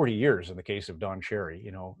 almost 40 years in the case of Don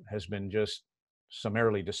Cherry, has been just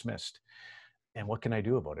summarily dismissed. And what can I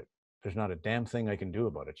do about it? There's not a damn thing I can do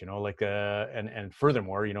about it, and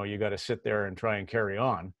furthermore, you got to sit there and try and carry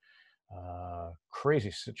on. Crazy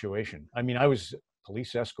situation. I mean, I was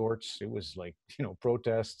police escorts. It was like,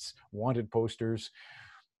 protests, wanted posters.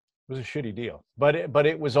 It was a shitty deal, but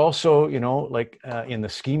it was also, in the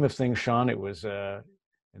scheme of things, Sean, it was, and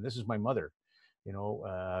this is my mother,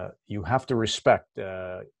 you have to respect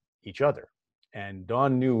each other. And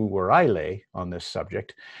Don knew where I lay on this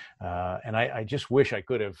subject. And I just wish I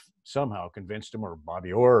could have somehow convinced him, or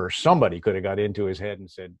Bobby Orr or somebody could have got into his head and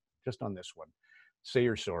said, just on this one, say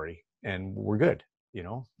you're sorry and we're good,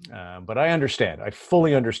 But I understand. I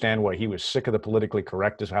fully understand why he was sick of the politically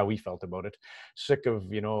correct, is how he felt about it. Sick of,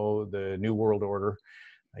 the New World Order.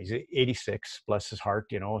 He's 86, bless his heart.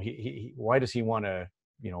 Why does he want to,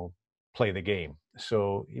 play the game?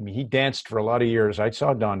 So, I mean, he danced for a lot of years. I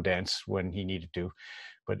saw Don dance when he needed to,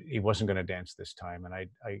 but he wasn't going to dance this time. And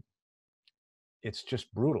it's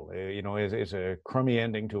just brutal. It's a crummy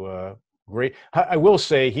ending to a great. I will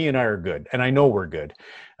say he and I are good, and I know we're good.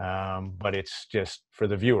 But it's just for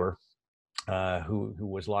the viewer who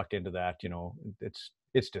was locked into that.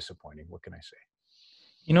 It's disappointing. What can I say?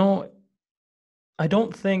 I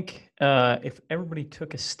don't think if everybody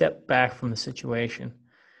took a step back from the situation.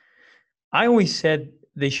 I always said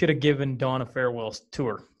they should have given Don a farewell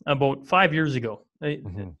tour about 5 years ago.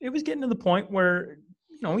 It was getting to the point where,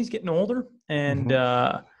 he's getting older and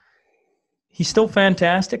he's still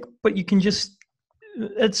fantastic, but you can just,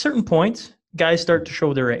 at certain points, guys start to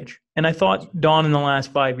show their age. And I thought Don in the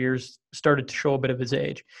last 5 years started to show a bit of his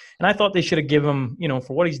age. And I thought they should have given him,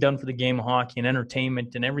 for what he's done for the game of hockey and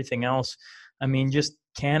entertainment and everything else. I mean, just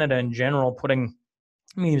Canada in general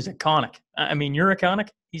he was iconic. I mean, you're iconic.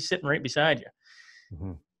 He's sitting right beside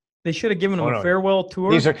you. They should have given him Oh a no, farewell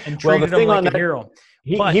tour and well, the treated him thing on like a that, hero.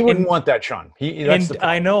 he But wouldn't want that, Sean. That's the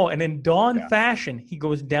I problem. know, and in Dawn Yeah. fashion, he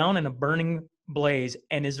goes down in a burning blaze.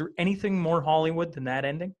 And is there anything more Hollywood than that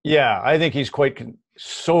ending? Yeah, I think he's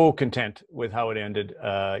so content with how it ended.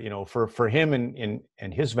 For him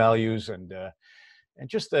and his values and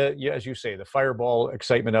just yeah, as you say, the fireball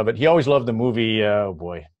excitement of it. He always loved the movie.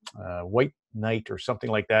 White Knight or something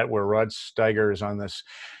like that, where Rod Steiger is on this.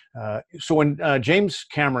 So when James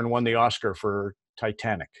Cameron won the Oscar for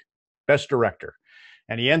Titanic, Best Director,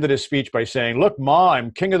 and he ended his speech by saying, "Look, Ma,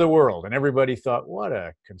 I'm king of the world," and everybody thought, "What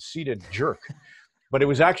a conceited jerk." But it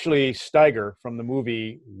was actually Steiger from the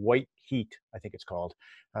movie White Heat, I think it's called,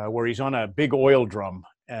 where he's on a big oil drum.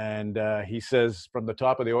 And he says from the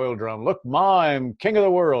top of the oil drum, "Look, Ma, I'm king of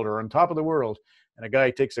the world," or on top of the world. And a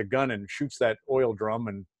guy takes a gun and shoots that oil drum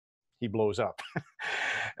and he blows up.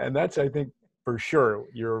 And that's, I think, for sure,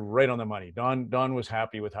 you're right on the money. Don was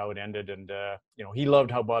happy with how it ended. And, he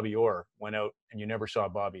loved how Bobby Orr went out and you never saw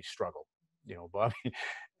Bobby struggle. Bobby,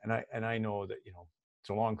 and I know that, it's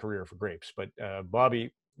a long career for Grapes, but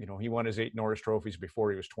Bobby, he won his 8 Norris trophies before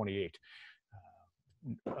he was 28.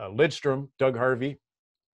 Lidstrom, Doug Harvey,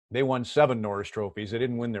 they won 7 Norris trophies. They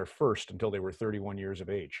didn't win their first until they were 31 years of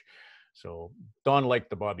age. So Don liked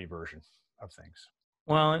the Bobby version of things.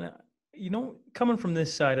 Well, and coming from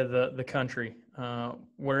this side of the country,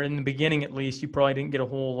 where in the beginning, at least, you probably didn't get a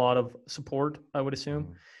whole lot of support, I would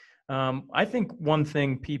assume. I think one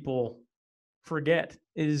thing people forget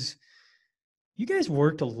is you guys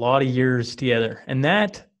worked a lot of years together, and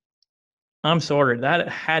that, I'm sorry, that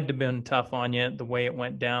had to have been tough on you the way it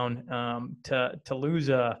went down, to lose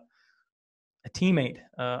a teammate,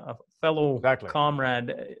 a fellow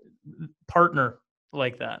comrade, partner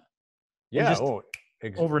like that. Yeah.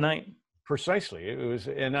 Overnight. Precisely. It was,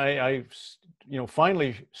 and I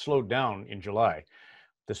finally slowed down in July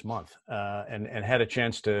this month, and had a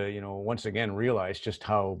chance to, once again realize just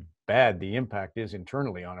how bad the impact is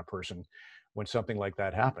internally on a person when something like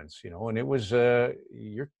that happens, and it was, I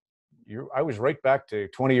was right back to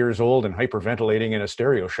 20 years old and hyperventilating in a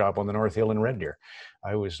stereo shop on the North Hill in Red Deer.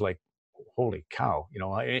 I was like, holy cow,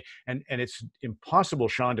 and it's impossible,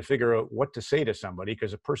 Sean, to figure out what to say to somebody,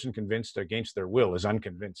 because a person convinced against their will is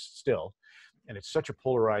unconvinced still. And it's such a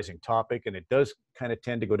polarizing topic, and it does kind of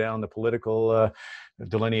tend to go down the political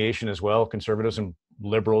delineation as well, conservatives and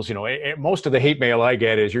liberals. Most of the hate mail I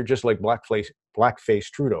get is, "You're just like blackface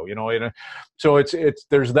Trudeau," so it's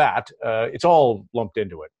there's that. It's all lumped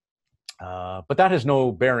into it. But that has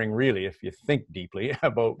no bearing, really, if you think deeply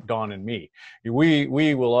about Don and me.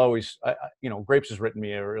 We will always, Grapes has written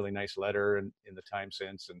me a really nice letter in the time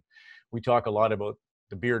since, and we talk a lot about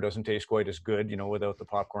the beer doesn't taste quite as good, without the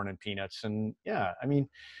popcorn and peanuts. And yeah, I mean,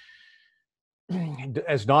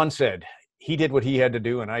 as Don said, he did what he had to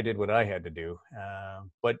do, and I did what I had to do.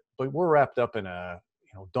 But we're wrapped up in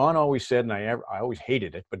Don always said, and I always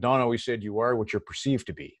hated it, but Don always said, "You are what you're perceived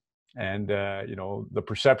to be." And, the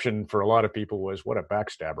perception for a lot of people was, what a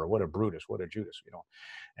backstabber, what a Brutus, what a Judas,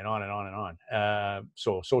 and on and on and on.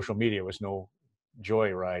 So social media was no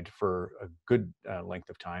joyride for a good length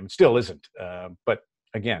of time. It still isn't. But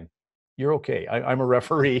again, you're okay. I'm a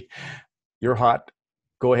referee. You're hot.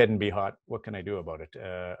 Go ahead and be hot. What can I do about it?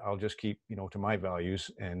 I'll just keep, to my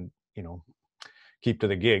values and, keep to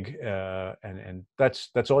the gig, and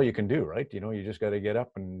that's all you can do, right? You just got to get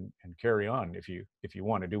up and carry on if you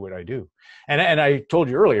want to do what I do. And I told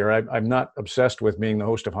you earlier, I'm not obsessed with being the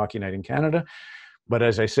host of Hockey Night in Canada, but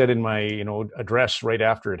as I said in my address right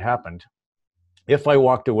after it happened, if I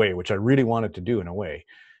walked away, which I really wanted to do in a way,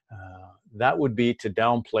 that would be to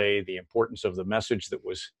downplay the importance of the message that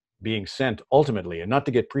was being sent ultimately, and not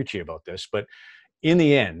to get preachy about this, but in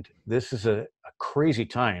the end, this is a crazy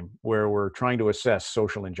time where we're trying to assess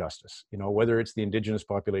social injustice, whether it's the Indigenous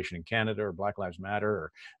population in Canada or Black Lives Matter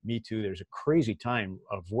or Me Too. There's a crazy time,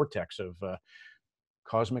 a vortex of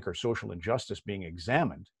cosmic or social injustice being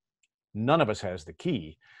examined. None of us has the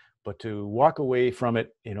key, but to walk away from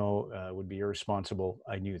it, would be irresponsible.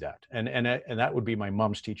 I knew that. And that would be my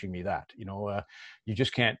mom's teaching me that, you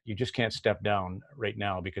just can't step down right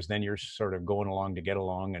now, because then you're sort of going along to get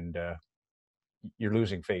along, and you're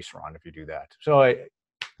losing face, Ron, if you do that. So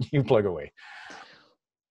you plug away.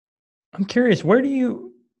 I'm curious,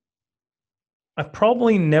 I've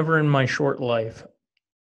probably never in my short life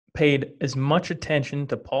paid as much attention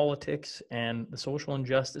to politics and the social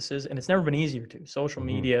injustices, and it's never been easier to. Social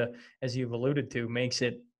media, as you've alluded to, makes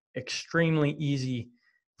it extremely easy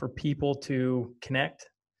for people to connect.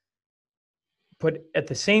 But at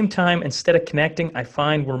the same time, instead of connecting, I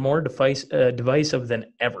find we're more divisive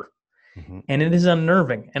than ever. And it is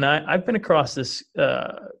unnerving. And I've been across this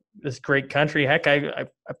this great country. Heck, I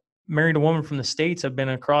married a woman from the States. I've been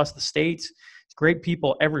across the States. It's great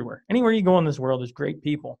people everywhere. Anywhere you go in this world, there's great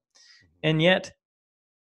people. And yet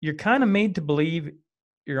you're kind of made to believe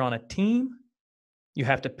you're on a team. You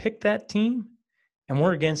have to pick that team, and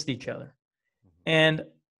we're against each other. And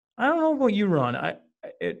I don't know about you, Ron.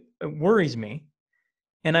 It worries me.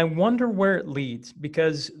 And I wonder where it leads,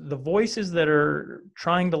 because the voices that are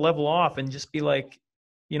trying to level off and just be like,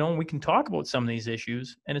 you know, we can talk about some of these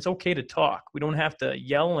issues, and it's okay to talk. We don't have to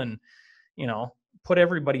yell and, you know, put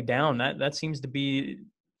everybody down. That seems to be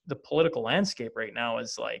the political landscape right now,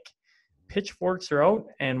 is like pitchforks are out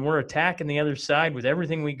and we're attacking the other side with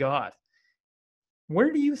everything we got.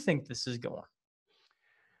 Where do you think this is going?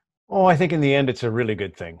 Oh, I think in the end, it's a really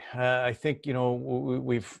good thing. I think, you know,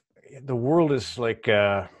 the world is like,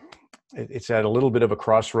 it's at a little bit of a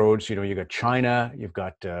crossroads. You know, you've got China, you've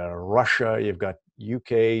got Russia, you've got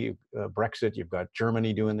UK, Brexit, you've got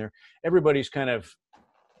Germany doing there. Everybody's kind of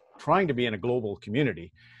trying to be in a global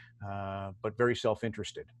community, but very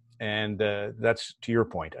self-interested. And that's to your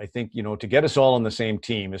point. I think, you know, to get us all on the same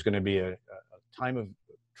team is going to be a time of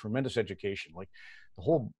tremendous education. Like the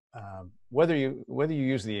whole, whether you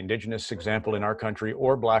use the indigenous example in our country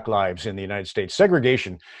or Black lives in the United States,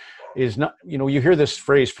 segregation is not, you know, you hear this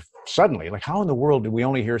phrase suddenly, like how in the world did we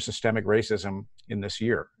only hear systemic racism in this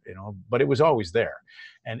year, you know, but it was always there.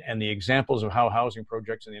 And the examples of how housing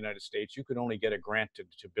projects in the United States, you could only get a grant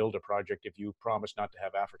to build a project if you promised not to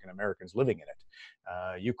have African Americans living in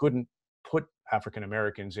it. You couldn't put African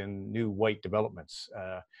Americans in new white developments.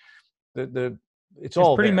 It's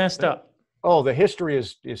all pretty there. Messed up. Oh, the history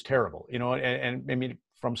is terrible, you know, and I mean,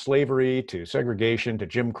 from slavery to segregation to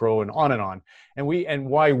Jim Crow and on and on. And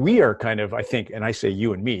why we are kind of, I think, and I say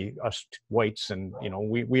you and me, us whites, and, you know,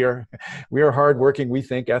 we are hardworking, we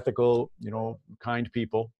think ethical, you know, kind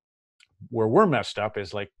people. Where we're messed up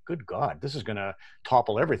is like, good God, this is going to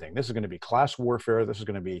topple everything. This is going to be class warfare. This is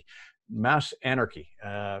going to be mass anarchy.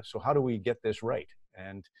 So how do we get this right?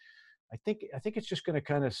 And I think it's just going to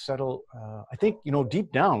kind of settle. I think, you know,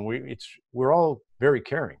 deep down, we're all very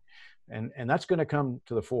caring, and that's going to come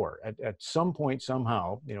to the fore at some point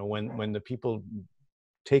somehow. You know, when the people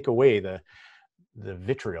take away the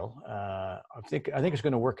vitriol, I think it's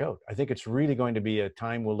going to work out. I think it's really going to be a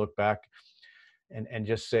time we'll look back and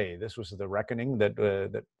just say this was the reckoning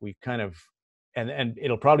that we kind of, and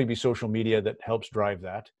it'll probably be social media that helps drive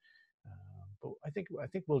that. But I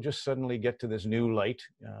think we'll just suddenly get to this new light,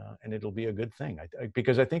 and it'll be a good thing.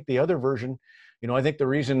 Because I think the other version, you know, I think the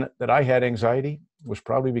reason that I had anxiety was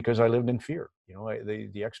probably because I lived in fear. You know,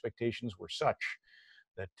 the expectations were such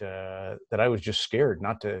that I was just scared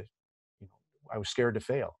not to. You know, I was scared to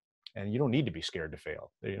fail, and you don't need to be scared to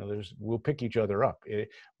fail. You know, we'll pick each other up.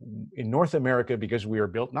 In North America, because we are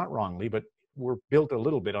built, not wrongly, but we're built a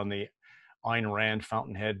little bit on the Ayn Rand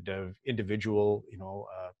fountainhead of individual, you know,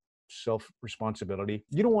 self-responsibility.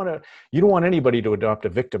 You don't want anybody to adopt a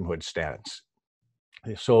victimhood stance.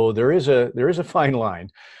 So there is a fine line,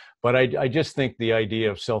 but I just think the idea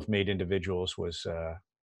of self-made individuals was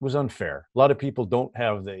unfair. A lot of people don't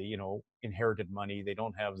have the, you know, inherited money. They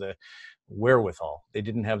don't have the wherewithal. They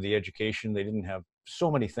didn't have the education. They didn't have, so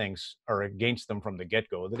many things are against them from the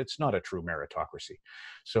get-go that it's not a true meritocracy.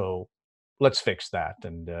 So let's fix that.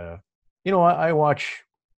 And you know, I watch,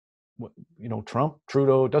 you know, Trump,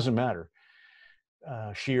 Trudeau, it doesn't matter.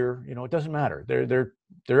 Scheer, you know, it doesn't matter.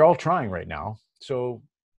 They're all trying right now. So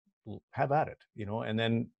have at it, you know, and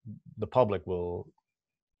then the public will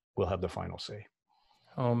have the final say.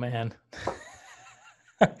 Oh man.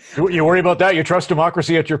 You worry about that? You trust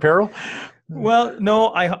democracy at your peril? Well,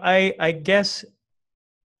 no, I guess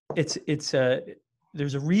it's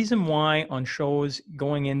there's a reason why on shows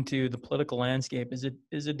going into the political landscape is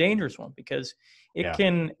a dangerous one, because it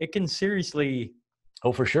can seriously.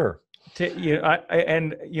 Oh, for sure. You know,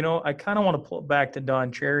 and you know, I kind of want to pull it back to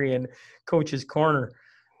Don Cherry and Coach's Corner.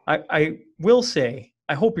 I will say,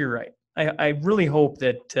 I hope you're right. I really hope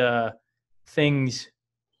that things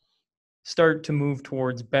start to move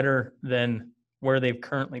towards better than where they've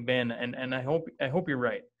currently been, and I hope you're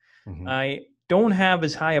right. Mm-hmm. I don't have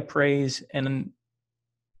as high a praise, and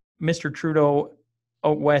Mr. Trudeau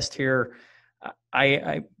out west here,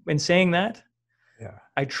 I in saying that,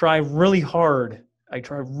 I try really hard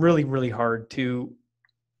to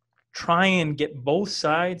try and get both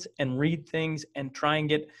sides and read things and try and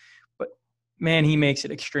get, but man, he makes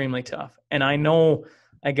it extremely tough. And I know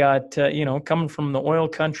I got, you know, coming from the oil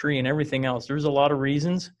country and everything else, there's a lot of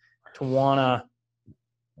reasons to want to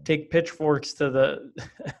take pitchforks to the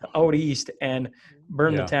out east and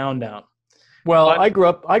burn the town down. Well, but I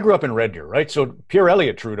grew up in Red Deer, right? So Pierre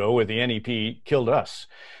Elliott Trudeau with the NEP killed us.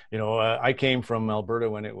 I came from Alberta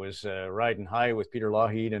when it was riding high with Peter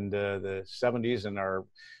Lougheed and the 70s and our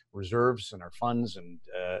reserves and our funds, and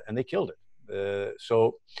they killed it.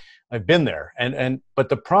 So I've been there, but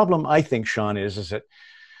the problem I think, Sean, is that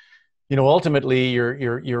ultimately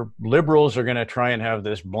your liberals are going to try and have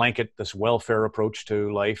this welfare approach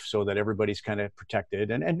to life so that everybody's kind of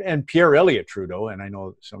protected. And Pierre Elliott Trudeau, and I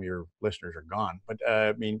know some of your listeners are gone, but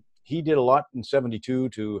I mean, he did a lot in 72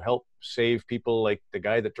 to help save people like the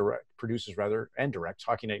guy that produces and directs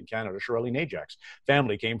Hockey Night in Canada, Shirley Najak's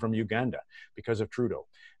family came from Uganda because of Trudeau.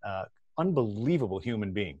 Unbelievable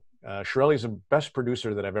human being. Shirley's the best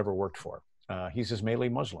producer that I've ever worked for. He's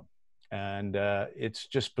Ismaili Muslim. And it's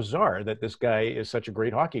just bizarre that this guy is such a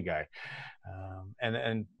great hockey guy.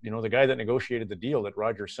 And the guy that negotiated the deal that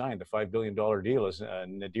Rogers signed, the $5 billion deal, is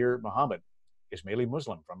Nadir Mohammed, Ismaili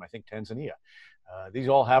Muslim from, I think, Tanzania. These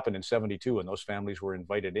all happened in 72, and those families were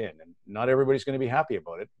invited in. And not everybody's going to be happy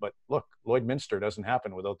about it. But look, Lloydminster doesn't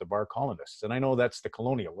happen without the Bar colonists. And I know that's the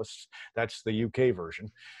colonialists. That's the UK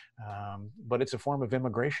version. But it's a form of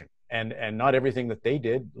immigration. And not everything that they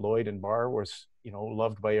did, Lloyd and Bar, was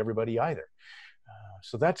loved by everybody either.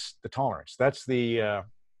 So that's the tolerance. That's the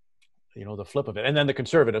the flip of it. And then the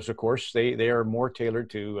conservatives, of course, they are more tailored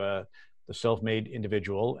to the self-made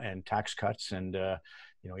individual and tax cuts and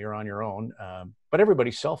you're on your own. But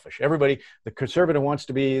everybody's selfish. The conservative wants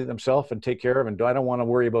to be themselves and take care of, and I don't want to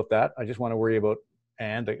worry about that. I just want to worry about,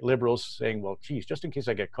 and the liberals saying, well, geez, just in case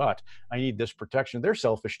I get caught, I need this protection. They're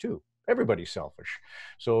selfish too. Everybody's selfish.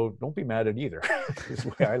 So don't be mad at either, is the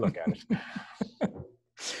way I look at it.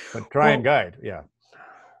 But try and guide, yeah.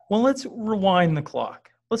 Well, let's rewind the clock.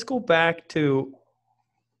 Let's go back to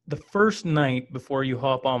the first night before you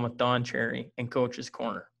hop on with Don Cherry and Coach's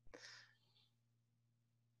Corner.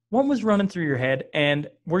 What was running through your head, and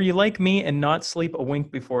were you like me and not sleep a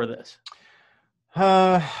wink before this?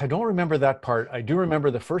 I don't remember that part. I do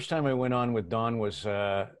remember the first time I went on with Don was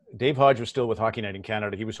Dave Hodge was still with Hockey Night in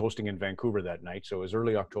Canada. He was hosting in Vancouver that night, so it was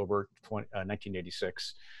early October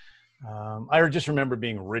 1986. I just remember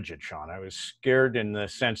being rigid, Sean. I was scared in the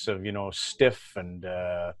sense of, stiff and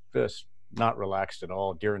just not relaxed at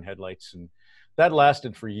all, deer in headlights. And that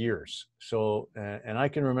lasted for years. So, and I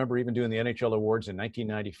can remember even doing the NHL awards in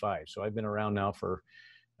 1995. So I've been around now for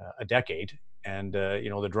a decade. And,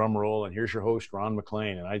 the drum roll, and here's your host, Ron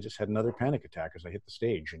MacLean. And I just had another panic attack as I hit the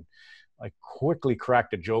stage. And I quickly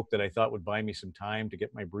cracked a joke that I thought would buy me some time to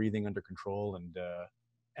get my breathing under control. And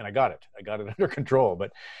I got it. I got it under control.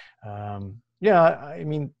 But yeah, I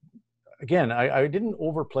mean, again, I didn't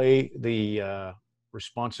overplay the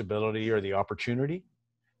responsibility or the opportunity.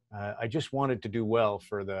 I just wanted to do well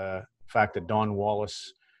for the fact that Don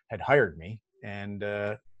Wallace had hired me, and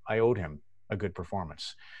I owed him a good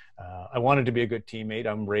performance. I wanted to be a good teammate.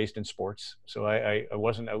 I'm raised in sports, so I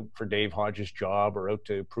wasn't out for Dave Hodge's job or out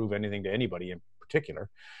to prove anything to anybody in particular.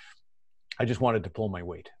 I just wanted to pull my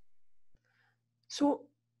weight. So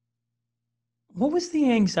what was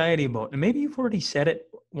the anxiety about? And maybe you've already said it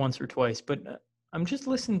once or twice, but I'm just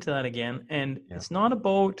listening to that again. And It's not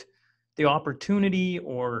about the opportunity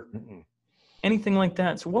or anything like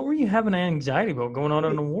that. So what were you having anxiety about going on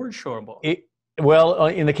an award show about? Well,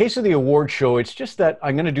 in the case of the award show, it's just that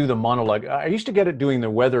I'm going to do the monologue. I used to get it doing the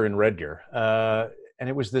weather in Red Deer. And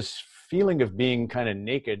it was this feeling of being kind of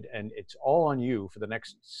naked, and it's all on you for the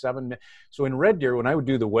next 7 minutes. So in Red Deer, when I would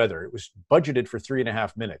do the weather, it was budgeted for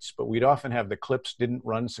 3.5 minutes, but we'd often have the clips didn't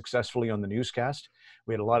run successfully on the newscast.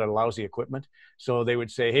 We had a lot of lousy equipment. So they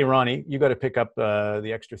would say, hey, Ronnie, you got to pick up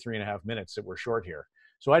the extra 3.5 minutes that we're short here.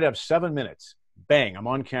 So I'd have 7 minutes. Bang, I'm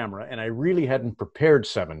on camera, and I really hadn't prepared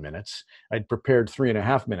 7 minutes. I'd prepared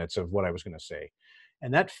 3.5 minutes of what I was going to say.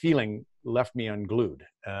 And that feeling left me unglued,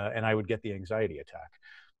 and I would get the anxiety attack.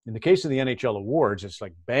 In the case of the NHL awards, it's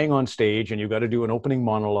like bang on stage, and you've got to do an opening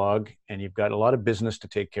monologue, and you've got a lot of business to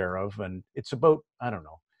take care of. And it's about,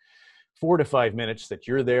 4 to 5 minutes that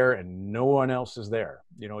you're there and no one else is there.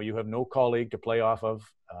 You have no colleague to play off of.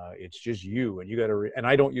 It's just you, and you got to, and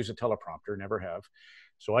I don't use a teleprompter, never have.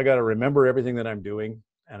 So I got to remember everything that I'm doing,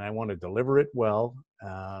 and I want to deliver it well.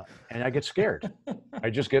 And I get scared. I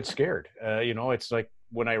just get scared. It's like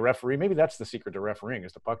when I referee, maybe that's the secret to refereeing,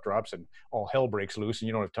 is the puck drops and all hell breaks loose and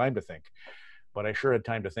you don't have time to think. But I sure had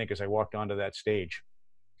time to think as I walked onto that stage.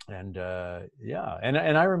 And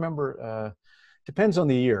and I remember, depends on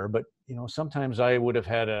the year, but sometimes I would have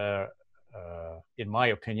had in my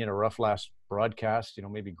opinion, a rough last broadcast.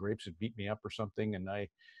 Maybe grapes had beat me up or something, and I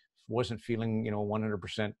wasn't feeling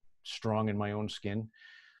 100% strong in my own skin.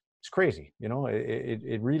 It's crazy.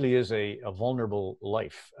 It really is a vulnerable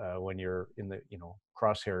life when you're in the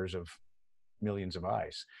crosshairs of millions of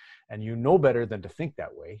eyes. And you know better than to think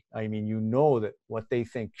that way. I mean, you know that what they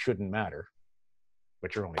think shouldn't matter,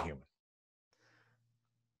 but you're only human.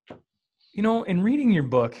 You know, in reading your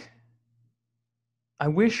book, I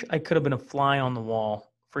wish I could have been a fly on the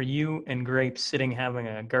wall for you and Grapes sitting having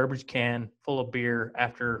a garbage can full of beer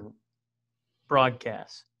after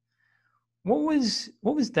broadcasts. What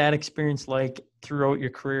was that experience like throughout your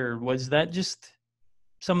career? Was that just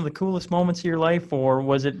some of the coolest moments of your life, or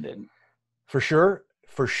was it? For sure,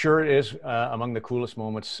 it is among the coolest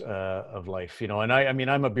moments of life, you know. And I mean,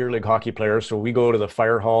 I'm a beer league hockey player, so we go to the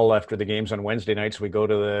fire hall after the games on Wednesday nights. We go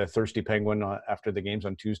to the Thirsty Penguin after the games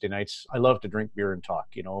on Tuesday nights. I love to drink beer and talk,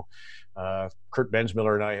 you know. Kurt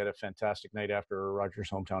Bensmiller and I had a fantastic night after Rogers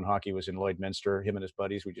Hometown Hockey was in Lloydminster. Him and his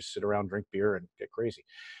buddies, we just sit around, drink beer, and get crazy.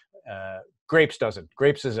 Grapes doesn't.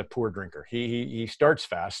 Grapes is a poor drinker. He starts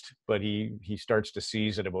fast, but he starts to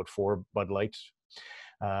seize at about 4 Bud Lights.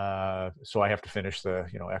 So I have to finish the,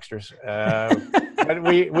 you know, extras. But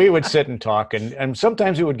we would sit and talk, and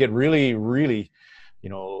sometimes it would get really, really, you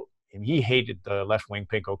know, and he hated the left-wing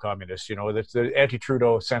pinko communists. You know, the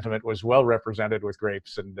anti-Trudeau sentiment was well represented with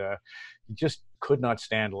Grapes, and he just could not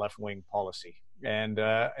stand left-wing policy. And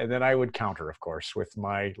then I would counter, of course, with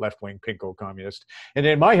my left-wing pinko communist. And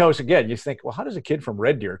in my house, again, you think, well, how does a kid from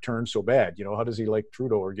Red Deer turn so bad? You know, how does he like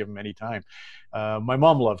Trudeau or give him any time? My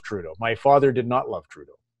mom loved Trudeau. My father did not love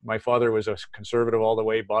Trudeau. My father was a conservative all the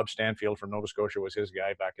way. Bob Stanfield from Nova Scotia was his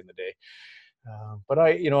guy back in the day. But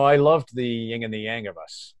I loved the yin and the yang of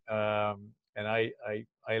us. And I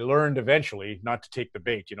learned eventually not to take the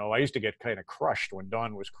bait. You know, I used to get kind of crushed when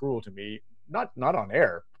Don was cruel to me, not on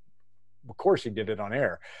air. Of course he did it on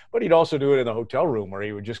air, but he'd also do it in the hotel room where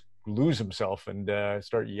he would just lose himself and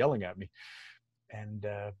start yelling at me. And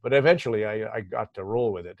but eventually I got to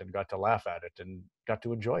roll with it and got to laugh at it and got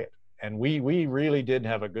to enjoy it. And we really did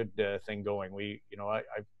have a good thing going. We, you know,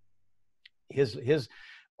 his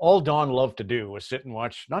all Don loved to do was sit and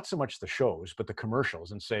watch not so much the shows but the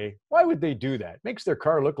commercials and say, why would they do that? It makes their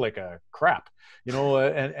car look like a crap, you know.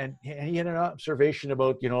 And he had an observation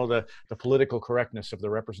about, you know, the political correctness of the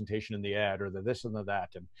representation in the ad or the this and the that,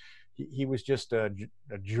 and he was just a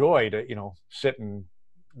joy to, you know, sit and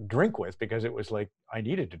drink with, because it was like I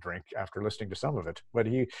needed to drink after listening to some of it. But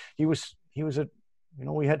he was a, you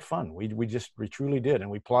know, we had fun. We truly did, and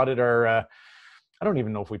we plotted our. I don't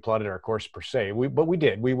even know if we plotted our course per se. But we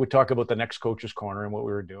did. We would talk about the next coach's corner and what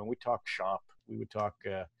we were doing. We talked shop. We would talk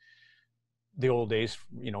the old days,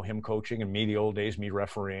 you know, him coaching and me the old days, me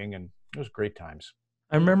refereeing, and it was great times.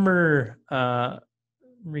 I remember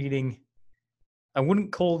reading, I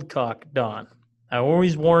wouldn't cold cock Don. I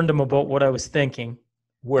always warned him about what I was thinking.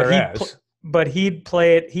 Whereas, but he'd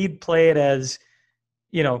play it as,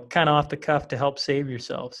 you know, kind of off the cuff to help save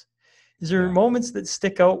yourselves. Is there moments that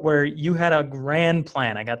stick out where you had a grand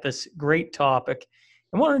plan? I got this great topic,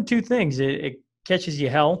 and one or two things, it catches you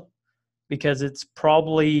hell because it's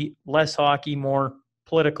probably less hockey, more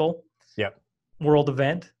political. Yep. World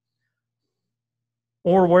event.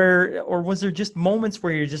 Or was there just moments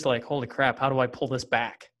where you're just like, holy crap, how do I pull this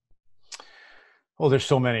back? Well, there's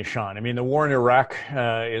so many, Sean. I mean, the war in Iraq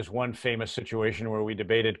is one famous situation where we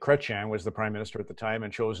debated. Chrétien was the prime minister at the time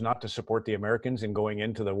and chose not to support the Americans in going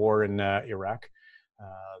into the war in Iraq.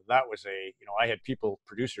 That was I had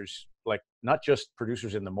producers, like not just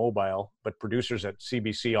producers in the mobile, but producers at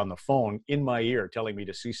CBC on the phone in my ear telling me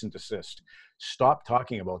to cease and desist, stop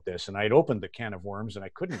talking about this. And I'd opened the can of worms and I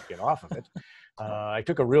couldn't get off of it. I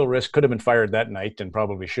took a real risk, could have been fired that night and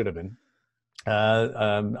probably should have been.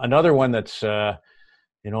 Another one that's,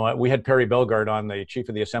 we had Perry Bellegarde on, the chief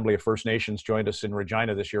of the Assembly of First Nations, joined us in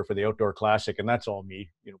Regina this year for the Outdoor Classic, and that's all me.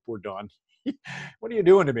 You know, poor Don. What are you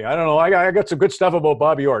doing to me? I don't know. I got some good stuff about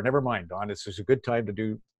Bobby Orr. Never mind, Don. It's a good time to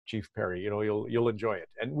do Chief Perry. You know, you'll enjoy it,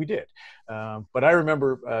 and we did. But I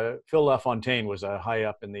remember Phil LaFontaine was high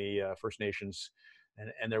up in the First Nations,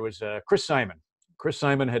 and there was Chris Simon. Chris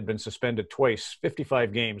Simon had been suspended twice,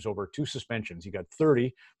 55 games over 2 suspensions. He got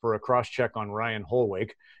 30 for a cross-check on Ryan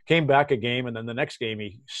Holwake, came back a game, and then the next game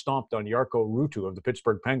he stomped on Jarkko Ruutu of the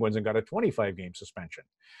Pittsburgh Penguins and got a 25-game suspension.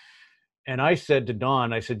 And I said to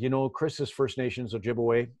Don, I said, you know, Chris's First Nations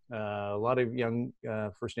Ojibwe, a lot of young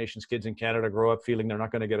First Nations kids in Canada grow up feeling they're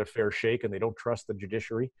not going to get a fair shake and they don't trust the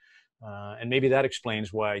judiciary. And maybe that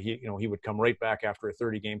explains why he would come right back after a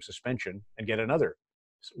 30-game suspension and get another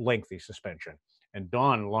lengthy suspension. And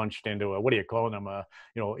Don launched into what do you call him?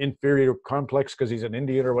 Inferior complex because he's an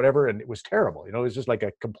Indian or whatever. And it was terrible. You know, it was just like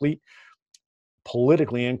a complete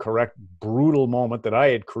politically incorrect, brutal moment that I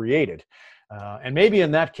had created. And maybe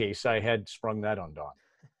in that case, I had sprung that on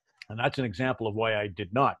Don. And that's an example of why I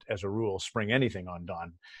did not, as a rule, spring anything on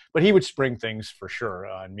Don. But he would spring things for sure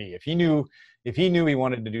on me. If he knew he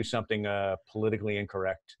wanted to do something politically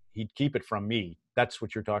incorrect, he'd keep it from me. That's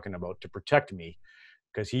what you're talking about, to protect me,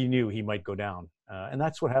 because he knew he might go down. And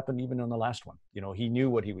that's what happened even on the last one. You know, he knew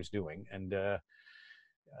what he was doing, and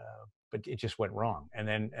but it just went wrong. And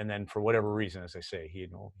then for whatever reason, as I say,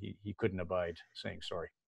 he couldn't abide saying sorry.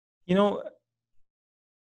 You know,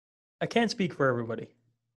 I can't speak for everybody.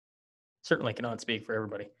 Certainly cannot speak for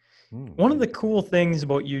everybody. One of the cool things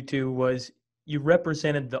about you two was you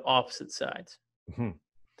represented the opposite sides. Mm-hmm.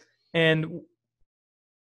 And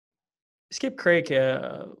Skip Craik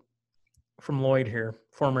from Lloyd here,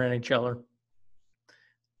 former NHLer,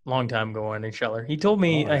 long time ago NHLer, he told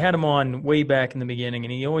me, I had him on way back in the beginning,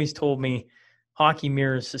 and he always told me hockey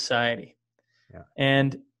mirrors society. Yeah.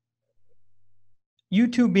 And you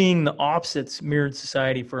two being the opposites mirrored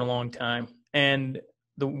society for a long time. And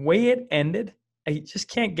the way it ended, I just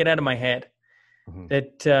can't get out of my head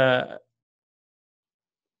that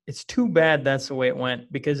it's too bad that's the way it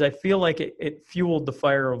went, because I feel like it fueled the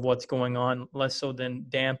fire of what's going on, less so than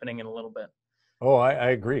dampening it a little bit. Oh, I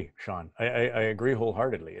agree, Sean. I agree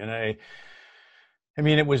wholeheartedly. And I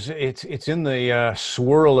mean, it's in the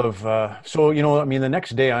swirl of, so, you know, I mean, the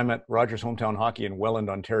next day I'm at Rogers Hometown Hockey in Welland,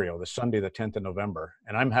 Ontario, the Sunday, the 10th of November,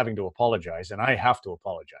 and I'm having to apologize, and I have to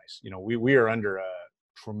apologize. You know, we are under a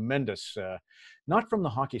tremendous, not from the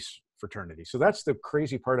hockey fraternity. So that's the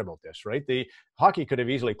crazy part about this, right? The hockey could have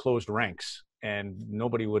easily closed ranks and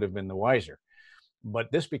nobody would have been the wiser.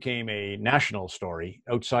 But this became a national story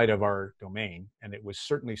outside of our domain, and it was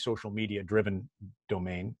certainly social media driven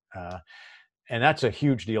domain. And that's a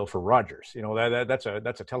huge deal for Rogers. You know, that's a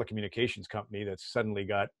telecommunications company that's suddenly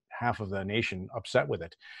got half of the nation upset with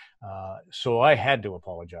it. So I had to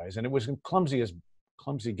apologize, and it was clumsy as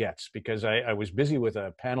clumsy gets, because I was busy with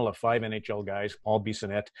a panel of 5 NHL guys, Paul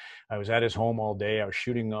Bissonnette. I was at his home all day. I was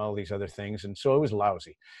shooting all these other things, and so it was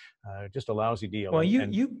lousy, just a lousy deal. Well,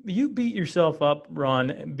 you beat yourself up,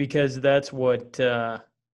 Ron, because that's what I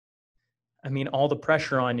mean. All the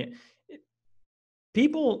pressure on you.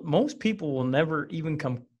 Most people will never even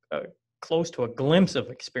come close to a glimpse of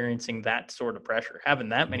experiencing that sort of pressure, having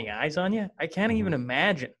that many eyes on you. I can't even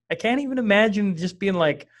imagine. I can't even imagine just being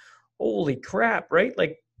like, holy crap, right?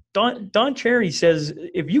 Like Don Cherry says,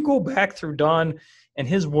 if you go back through Don and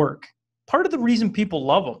his work, part of the reason people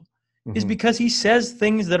love him is because he says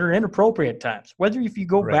things that are inappropriate at times. Whether if you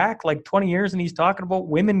go back like 20 years and he's talking about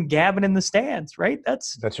women gabbing in the stands, right?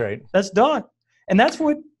 That's right. That's Don. And that's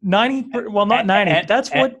what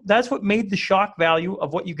that's what made the shock value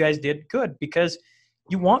of what you guys did good, because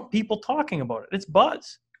you want people talking about it. It's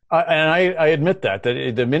buzz. And I admit that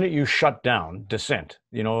the minute you shut down dissent,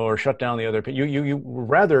 you know, or shut down the other, you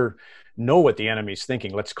rather know what the enemy's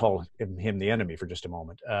thinking. Let's call him the enemy for just a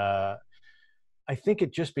moment. I think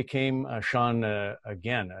it just became, Sean,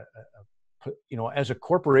 again, you know, as a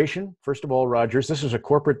corporation, first of all, Rogers, this is a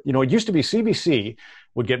corporate, you know, it used to be CBC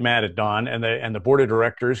would get mad at Don and the board of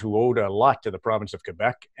directors, who owed a lot to the province of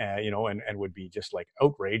Quebec, you know, and would be just like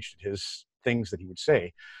outraged at his things that he would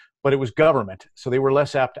say. But it was government, so they were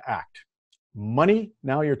less apt to act. Money,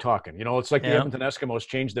 now you're talking. You know, it's like the Edmonton Eskimos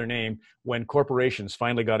changed their name when corporations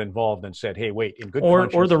finally got involved and said, hey, wait, in good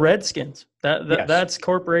conscience. Or the Redskins. That's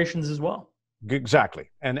corporations as well.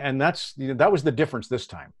 Exactly. And that's, you know, that was the difference this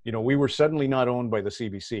time. You know, we were suddenly not owned by the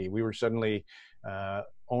CBC. We were suddenly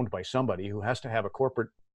owned by somebody who has to have a corporate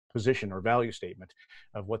position or value statement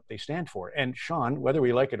of what they stand for. And Sean, whether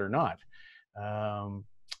we like it or not,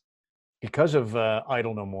 because of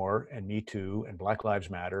Idle No More and Me Too and Black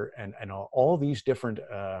Lives Matter and all these different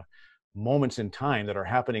moments in time that are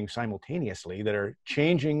happening simultaneously that are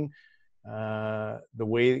changing the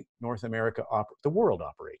way North America, the world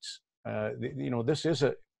operates. You know, this is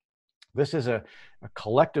a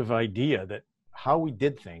collective idea that how we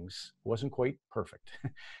did things wasn't quite perfect.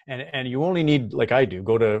 and you only need, like I do,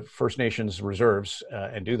 go to First Nations reserves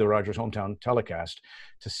and do the Rogers Hometown telecast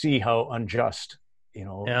to see how unjust, you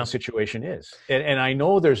know, the situation is. And I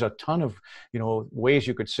know there's a ton of, you know, ways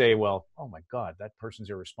you could say, well, oh my God, that person's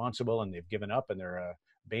irresponsible and they've given up and they're a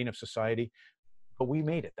bane of society. But we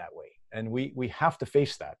made it that way. And we have to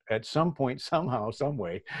face that at some point, somehow, some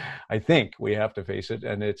way. I think we have to face it.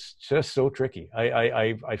 And it's just so tricky.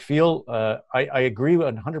 I feel, I agree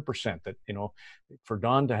 100% that, you know, for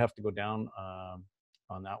Don to have to go down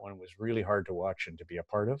on that one was really hard to watch and to be a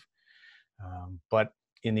part of. But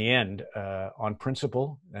in the end, on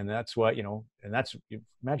principle, and that's what, you know, and that's,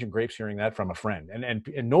 imagine Grapes hearing that from a friend.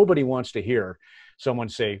 And nobody wants to hear someone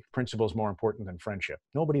say principle is more important than friendship.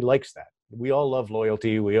 Nobody likes that. We all love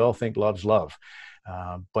loyalty. We all think love's love.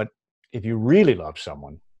 But if you really love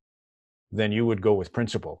someone, then you would go with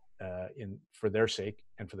principle for their sake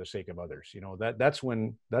and for the sake of others. You know, that's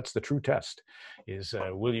the true test is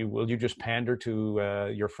will you just pander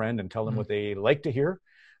to your friend and tell them what they like to hear,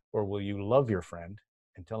 or will you love your friend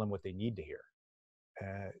and tell them what they need to hear?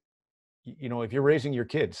 You know, if you're raising your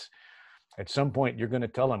kids, at some point you're going to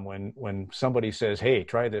tell them when somebody says, hey,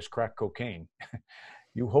 try this crack cocaine,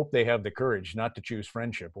 you hope they have the courage not to choose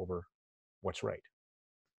friendship over what's right.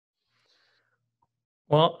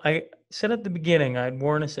 Well, I said at the beginning I'd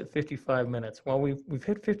warn us at 55 minutes. Well, we've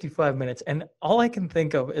hit 55 minutes, and all I can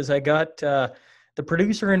think of is I got the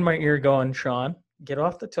producer in my ear going, Sean, get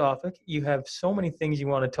off the topic. You have so many things you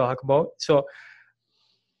want to talk about. So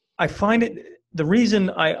I find it, the reason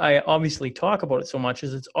I obviously talk about it so much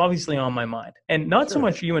is it's obviously on my mind, and not so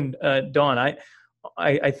much you and Don.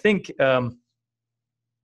 I think that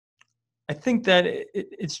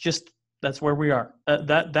it's just that's where we are.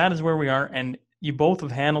 That is where we are, and you both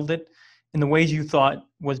have handled it in the ways you thought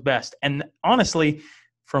was best. And honestly,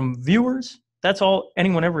 from viewers, that's all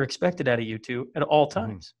anyone ever expected out of you two at all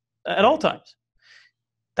times. At all times.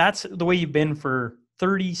 That's the way you've been for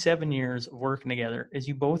 37 years of working together, is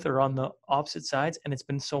you both are on the opposite sides, and it's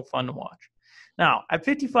been so fun to watch. Now, at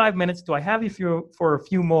 55 minutes, do I have you for a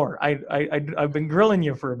few more? I've been grilling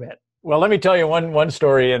you for a bit. Well, let me tell you one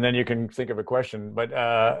story, and then you can think of a question. But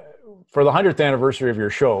for the 100th anniversary of your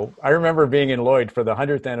show, I remember being in Lloyd for the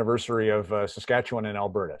 100th anniversary of Saskatchewan and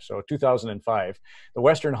Alberta. So 2005, the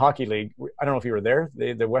Western Hockey League. I don't know if you were there.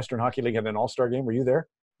 The Western Hockey League had an All-Star game. Were you there?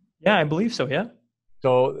 Yeah, I believe so. Yeah.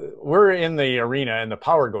 So we're in the arena, and the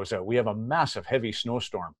power goes out. We have a massive, heavy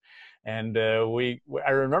snowstorm, and I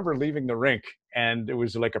remember leaving the rink, and it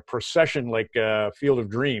was like a procession, like Field of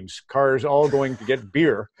Dreams, cars all going to get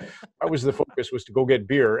beer. That was the focus, was to go get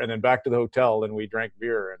beer, and then back to the hotel, and we drank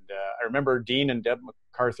beer. And I remember Dean and Deb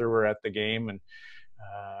MacArthur were at the game, and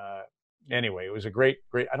anyway, it was a great.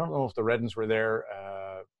 I don't know if the Reddens were there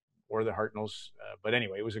or the Hartnells, but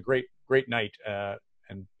anyway, it was a great night,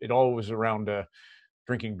 and it all was around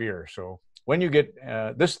drinking beer. So when you get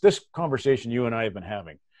this conversation you and I have been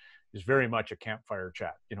having is very much a campfire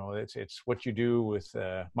chat. You know, it's what you do with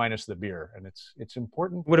minus the beer, and it's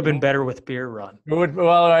important. Would have been better with beer, Ron.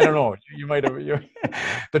 Well, I don't know. You might have.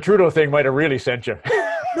 The Trudeau thing might have really sent you.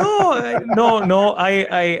 No.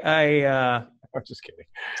 I'm just kidding.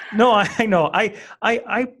 No, I know. I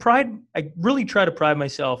really try to pride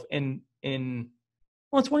myself in.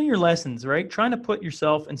 Well, it's one of your lessons, right? Trying to put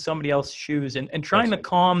yourself in somebody else's shoes and trying to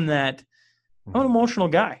calm that. I'm an emotional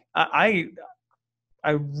guy. I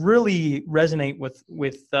really resonate with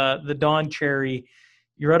the Don Cherry.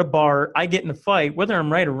 You're at a bar. I get in a fight, whether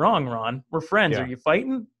I'm right or wrong, Ron. We're friends. Yeah. Are you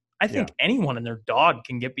fighting? I think anyone and their dog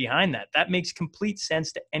can get behind that. That makes complete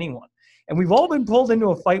sense to anyone. And we've all been pulled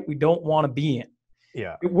into a fight we don't want to be in.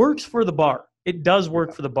 Yeah. It works for the bar. It does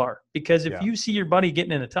work for the bar. Because if you see your buddy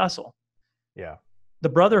getting in a tussle, the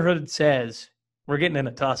brotherhood says, we're getting in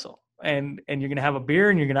a tussle. And you're going to have a beer,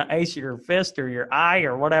 and you're going to ice your fist or your eye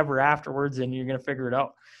or whatever afterwards, and you're going to figure it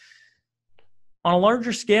out. On a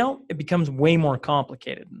larger scale, it becomes way more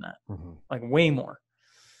complicated than that, like way more.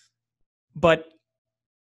 But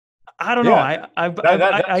I don't know.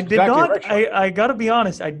 I did not. Right, I got to be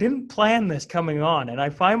honest. I didn't plan this coming on, and I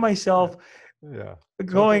find myself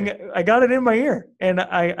going. Okay. I got it in my ear, and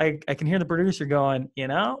I can hear the producer going, you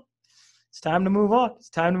know, it's time to move on. It's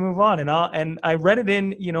time to move on. And I read it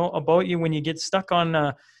in, you know, about you when you get stuck on,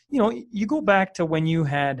 you know, you go back to when you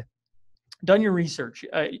had done your research.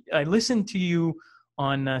 I listened to you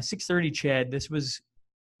on 630 Chad. This was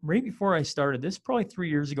right before I started. This is probably 3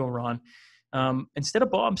 years ago, Ron. Instead of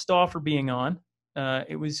Bob Stauffer being on,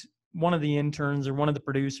 it was one of the interns or one of the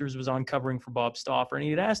producers was on covering for Bob Stauffer. And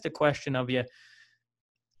he had asked a question of you.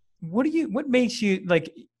 What makes you,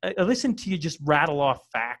 like, I listened to you just rattle off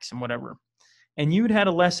facts and whatever, and you'd had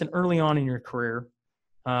a lesson early on in your career.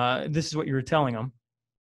 This is what you were telling them,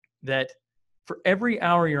 that for every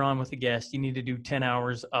hour you're on with a guest, you need to do 10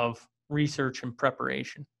 hours of research and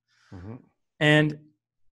preparation. And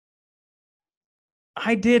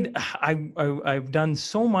I've done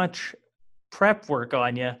so much prep work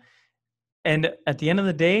on you. And at the end of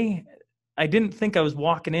the day, I didn't think I was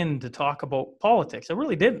walking in to talk about politics. I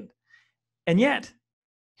really didn't. And yet,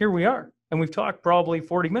 here we are. And we've talked probably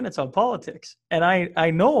 40 minutes on politics. And I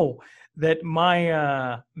know that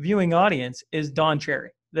my viewing audience is Don Cherry.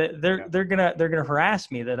 They're gonna harass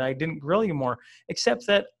me that I didn't grill you more, except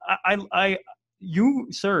that you,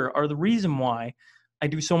 sir, are the reason why I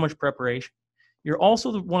do so much preparation. You're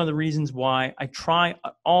also one of the reasons why I try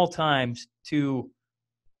at all times to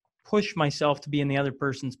push myself to be in the other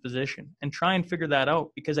person's position and try and figure that out,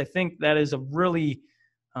 because I think that is a really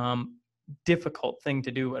difficult thing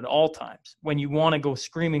to do at all times. When you want to go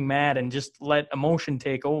screaming mad and just let emotion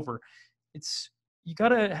take over, you got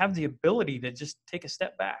to have the ability to just take a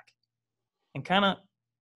step back and kind of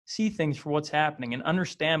see things for what's happening and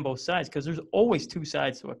understand both sides, because there's always two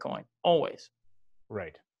sides to a coin, always.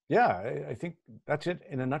 Right. Yeah, I think that's it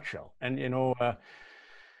in a nutshell. And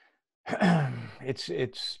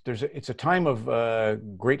it's a time of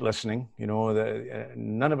great listening.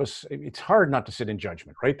 None of us. It's hard not to sit in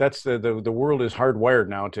judgment, right? That's the world is hardwired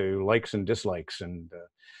now to likes and dislikes, and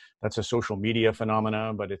that's a social media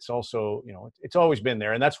phenomena. But it's also, it's always been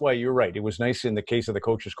there, and that's why you're right. It was nice in the case of the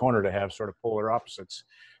Coach's Corner to have sort of polar opposites.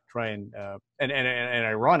 Try and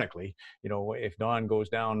ironically, if Don goes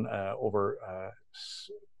down over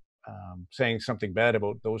saying something bad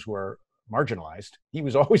about those who are marginalized, he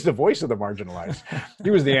was always the voice of the marginalized.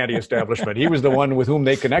 He was the anti-establishment. He was the one with whom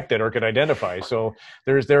they connected or could identify. So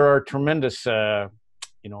there are tremendous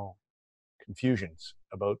confusions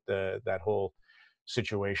about that whole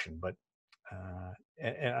situation. But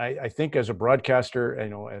and I think as a broadcaster,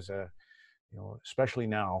 especially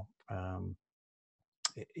now, I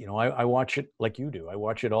watch it like you do. I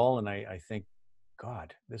watch it all, and I think,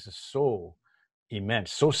 God, this is so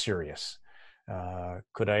immense, so serious.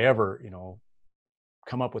 Could I ever,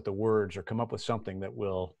 come up with the words or come up with something that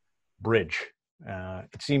will bridge?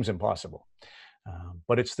 It seems impossible,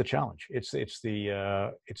 but it's the challenge. It's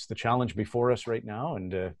the challenge before us right now,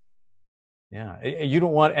 and yeah, you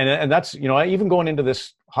don't want, and that's, even going into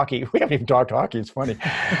this hockey, we haven't even talked hockey. It's funny.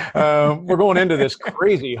 We're going into this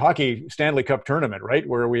crazy hockey Stanley Cup tournament, right?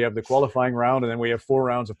 Where we have the qualifying round, and then we have 4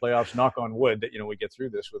 rounds of playoffs, knock on wood that, we get through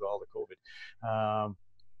this with all the COVID.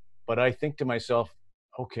 But I think to myself,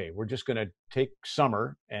 okay, we're just going to take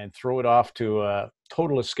summer and throw it off to a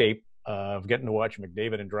total escape of getting to watch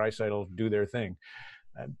McDavid and Draisaitl do their thing.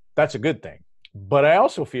 That's a good thing. But I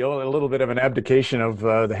also feel a little bit of an abdication of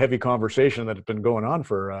the heavy conversation that has been going on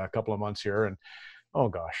for a couple of months here. And, oh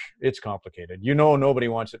gosh, it's complicated. Nobody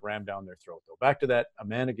wants it rammed down their throat, though. Back to that, a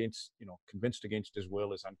man convinced against his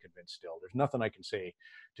will is unconvinced still. There's nothing I can say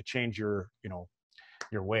to change your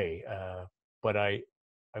way. But I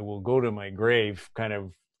will go to my grave kind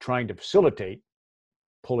of trying to facilitate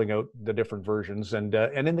pulling out the different versions. And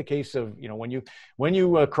in the case of, when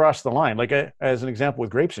you cross the line, like as an example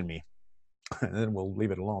with Grapes and Me, and then we'll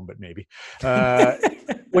leave it alone, but maybe.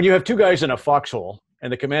 When you have 2 guys in a foxhole and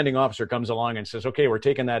the commanding officer comes along and says, okay, we're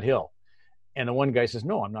taking that hill. And the one guy says,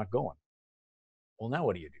 no, I'm not going. Well, now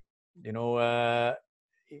what do you do?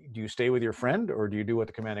 Do you stay with your friend, or do you do what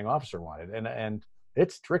the commanding officer wanted? And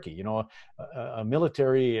it's tricky, a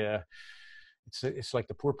military, it's like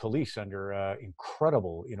the poor police under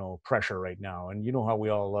incredible, pressure right now. And you know how we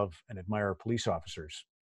all love and admire police officers.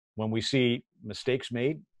 When we see mistakes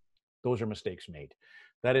made, those are mistakes made.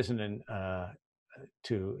 That isn't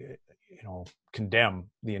to condemn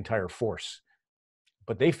the entire force,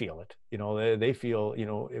 but they feel it. They feel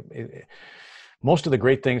most of the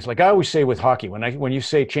great things. Like I always say with hockey, when you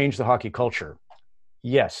say change the hockey culture,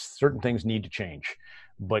 yes, certain things need to change,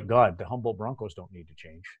 but God, the Humboldt Broncos don't need to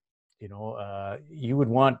change. You would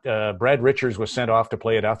want Brad Richards was sent off to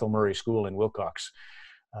play at Ethel Murray School in Wilcox.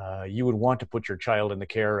 You would want to put your child in the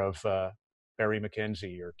care of Barry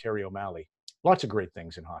McKenzie or Terry O'Malley. Lots of great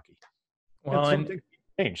things in hockey. Well, and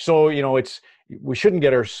change. So, we shouldn't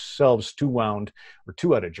get ourselves too wound or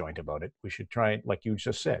too out of joint about it. We should try, like you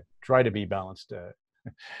just said, try to be balanced,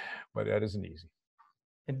 but that isn't easy.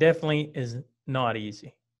 It definitely is not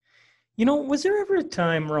easy. Was there ever a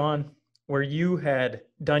time, Ron, where you had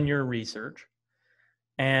done your research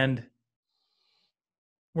and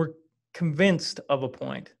were convinced of a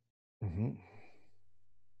point, mm-hmm,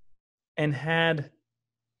 and had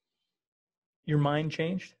your mind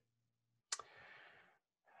changed?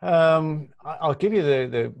 I'll give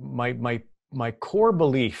you my core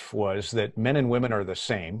belief was that men and women are the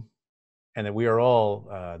same, and that we are all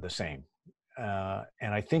the same.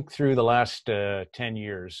 And I think through the last 10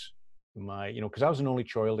 years, because I was an only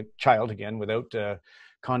child again, without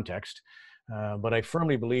context, but I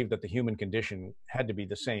firmly believe that the human condition had to be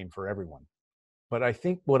the same for everyone. But I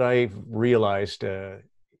think what I've realized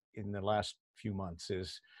in the last few months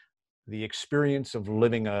is the experience of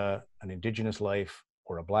living an Indigenous life,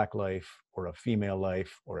 or a Black life, or a female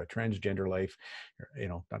life, or a transgender life,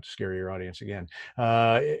 not to scare your audience again.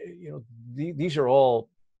 These are all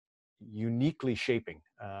uniquely shaping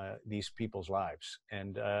these people's lives.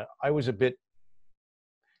 And I was a bit,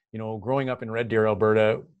 growing up in Red Deer,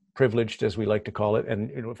 Alberta, privileged, as we like to call it.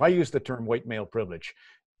 And if I use the term white male privilege,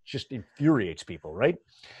 just infuriates people, right?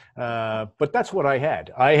 But that's what I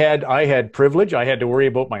had. I had privilege. I had to worry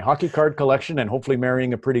about my hockey card collection and hopefully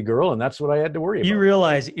marrying a pretty girl, and that's what I had to worry You about.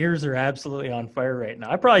 realize ears are absolutely on fire right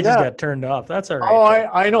now. I probably just Yeah. got turned off. That's all Oh, right.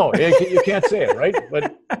 I know. You can't say it, right?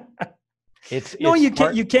 But it's No, you can.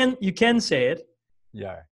 part. You can say it.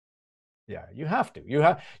 Yeah. Yeah, you have to. You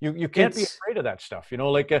can't be It's afraid of that stuff.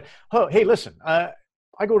 Like, oh, hey, listen,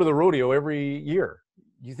 I go to the rodeo every year.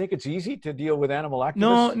 You think it's easy to deal with animal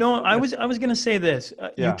no, activists? no. I was going to say this.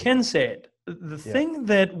 You Yeah, can say it. The yeah. thing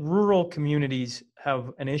that rural communities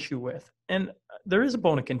have an issue with, and there is a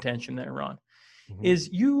bone of contention there, Ron, Hmm. is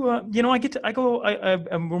I'm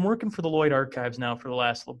working for the Lloyd Archives now for the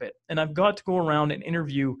last little bit, and I've got to go around and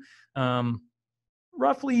interview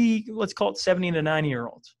roughly, let's call it 70 to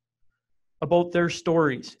 90-year-olds about their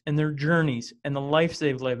stories and their journeys and the lives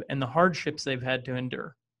they've lived and the hardships they've had to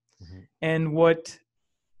endure. Hmm. And what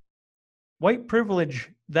white privilege,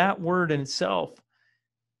 that word in itself,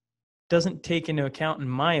 doesn't take into account, in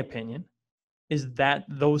my opinion, is that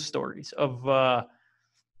those stories of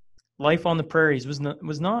life on the prairies was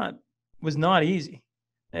not easy.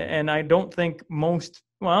 And I don't think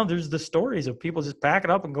there's the stories of people just packing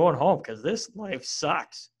up and going home because this life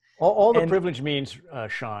sucks. All the And privilege means,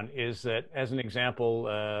 Sean, is that, as an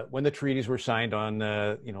example, when the treaties were signed on,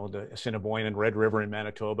 the Assiniboine and Red River in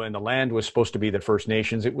Manitoba, and the land was supposed to be the First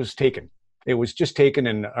Nations, it was taken. It was just taken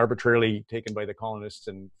and arbitrarily taken by the colonists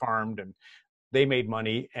and farmed, and they made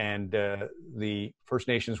money, and the First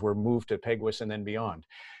Nations were moved to Peguis and then beyond.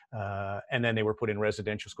 And then they were put in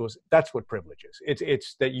residential schools. That's what privilege is.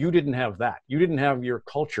 It's that you didn't have that. You didn't have your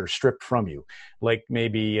culture stripped from you, like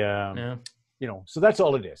maybe yeah. So that's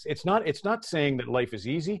all it is. It's not saying that life is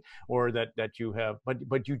easy or that you have,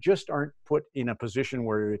 but you just aren't put in a position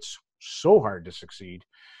where it's so hard to succeed,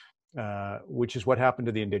 which is what happened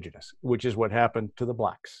to the Indigenous, which is what happened to the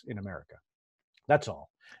Blacks in America. That's all.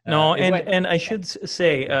 No, It went. and I should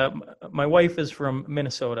say, Yeah. my wife is from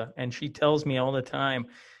Minnesota, and she tells me all the time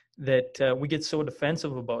that we get so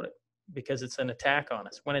defensive about it because it's an attack on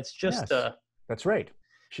us. When it's just, Yes, that's right.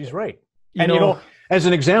 She's right. you And know, as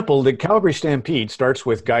an example, the Calgary Stampede starts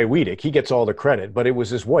with Guy Wiedek. He gets all the credit, but it was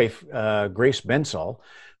his wife, Grace Bensall,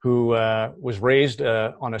 who was raised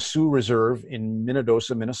on a Sioux reserve in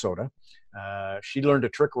Minnedosa, Minnesota. She learned a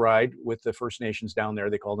trick ride with the First Nations down there.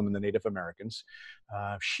 They called them the Native Americans.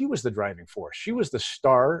 She was the driving force. She was the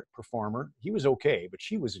star performer. He was okay, but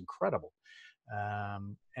she was incredible.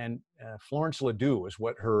 And Florence Ledoux is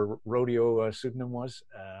what her rodeo pseudonym was.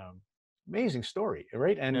 Amazing story,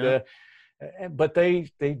 right? yeah. But they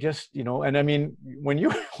just, and I mean, when you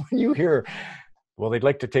when you hear, well, they'd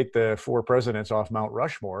like to take the 4 presidents off Mount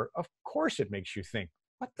Rushmore, of course it makes you think,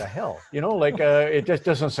 what the hell, it just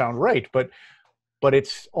doesn't sound right, but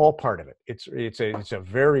it's all part of it. It's a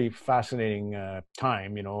very fascinating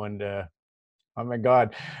time, and oh my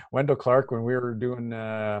God, Wendell Clark, when we were doing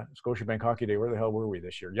Scotiabank Hockey Day, where the hell were we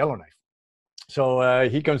this year? Yellowknife. So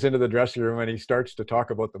he comes into the dressing room and he starts to talk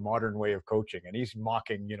about the modern way of coaching, and he's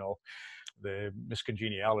mocking, the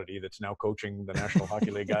miscongeniality that's now coaching the National Hockey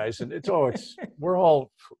League guys, and we're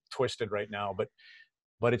all twisted right now,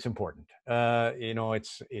 but it's important. And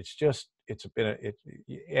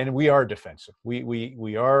we are defensive.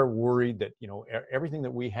 We are worried that everything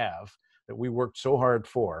that we have that we worked so hard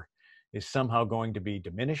for is somehow going to be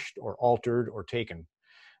diminished or altered or taken,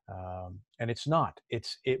 and it's not.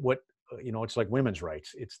 It's like women's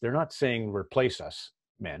rights. They're not saying replace us,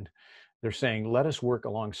 men. They're saying let us work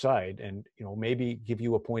alongside, and maybe give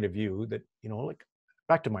you a point of view that like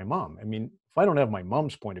back to my mom. I mean, if I don't have my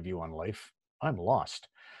mom's point of view on life, I'm lost.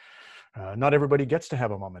 Not everybody gets to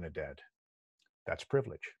have a mom and a dad. That's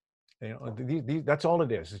privilege. That's all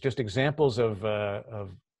it is. It's just examples of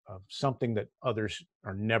something that others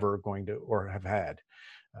are never going to or have had,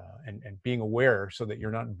 and being aware so that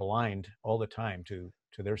you're not blind all the time to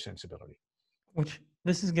their sensibility. Which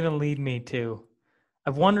this is going to lead me to,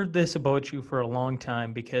 I've wondered this about you for a long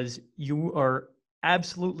time because you are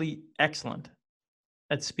absolutely excellent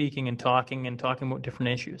at speaking and talking about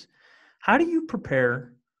different issues. How do you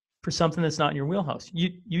prepare for something that's not in your wheelhouse?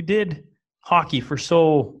 You did hockey for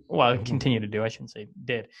continue to do. I shouldn't say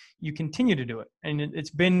did. You continue to do it, and it's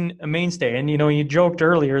been a mainstay. And you joked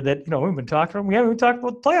earlier that we haven't talked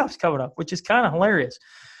about the playoffs coming up, which is kind of hilarious.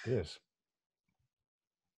 It is.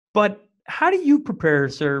 But how do you prepare,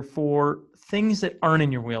 sir, for things that aren't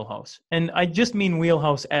in your wheelhouse? And I just mean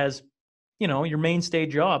wheelhouse as, your mainstay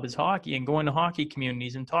job is hockey and going to hockey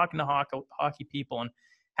communities and talking to hockey people and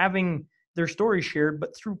having their stories shared,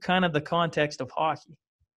 but through kind of the context of hockey.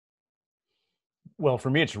 Well,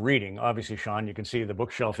 for me, it's reading. Obviously, Sean, you can see the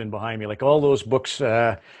bookshelf in behind me, like all those books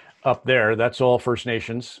up there. That's all First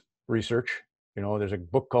Nations research. You know, there's a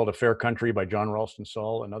book called A Fair Country by John Ralston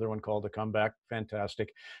Saul, another one called The Comeback,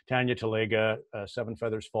 fantastic. Tanya Talega, Seven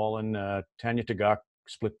Feathers Fallen, Tanya Tagaq,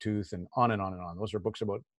 Split Tooth, and on and on and on. Those are books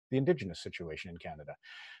about the Indigenous situation in Canada.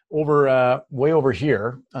 Over, way over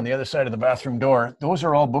here on the other side of the bathroom door, those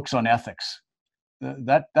are all books on ethics.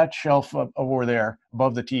 That shelf over there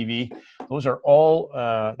above the TV, those are all,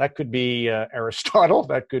 that could be Aristotle,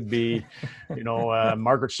 that could be, you know,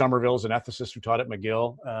 Margaret Somerville's an ethicist who taught at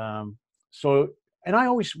McGill. So, and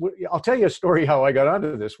I'll tell you a story how I got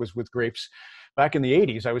onto this was with grapes. Back in the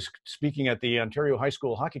 80s, I was speaking at the Ontario High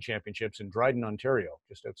School Hockey Championships in Dryden, Ontario,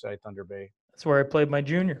 just outside Thunder Bay. That's where I played my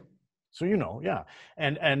junior. So, you know, yeah.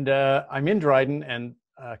 And I'm in Dryden, and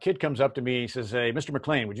a kid comes up to me, he says, "Hey, Mr.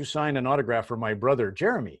 MacLean, would you sign an autograph for my brother,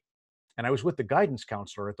 Jeremy?" And I was with the guidance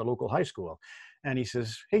counselor at the local high school. And he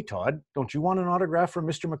says, "Hey, Todd, don't you want an autograph from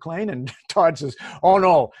Mr. MacLean?" And Todd says, "Oh,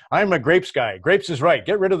 no, I'm a grapes guy. Grapes is right.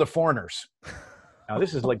 Get rid of the foreigners." Now,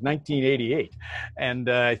 this is like 1988. And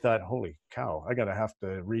I thought, holy cow, I got to have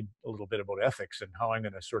to read a little bit about ethics and how I'm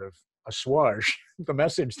going to sort of assuage the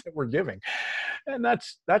message that we're giving. And that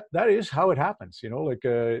is how it happens, you know, like,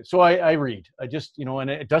 so I read, I just, you know, and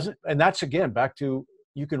it doesn't, and that's again, back to,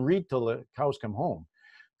 you can read till the cows come home.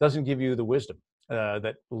 Doesn't give you the wisdom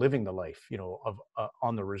that living the life, you know, of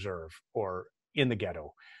on the reserve or in the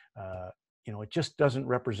ghetto, you know, it just doesn't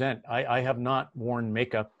represent. I have not worn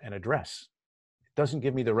makeup and a dress. It doesn't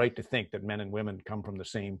give me the right to think that men and women come from the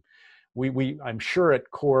same. I'm sure at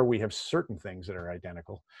core we have certain things that are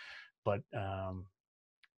identical, but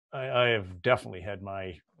I have definitely had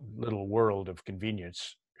my little world of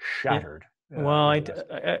convenience shattered. Well,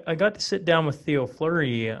 I got to sit down with Theo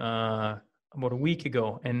Fleury about a week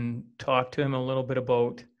ago and talk to him a little bit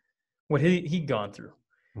about what he'd gone through.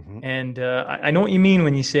 Mm-hmm. And I know what you mean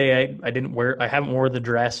when you say I haven't wore the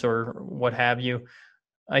dress or what have you.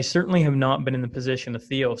 I certainly have not been in the position of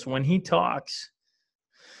Theo. So when he talks,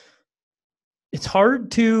 it's hard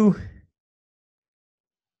to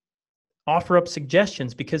offer up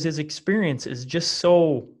suggestions because his experience is just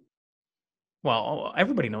so, well,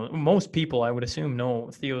 everybody knows, most people I would assume know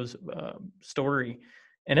Theo's story,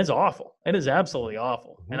 and it's awful. It is absolutely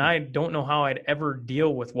awful. Mm-hmm. And I don't know how I'd ever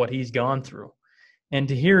deal with what he's gone through. And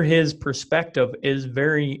to hear his perspective is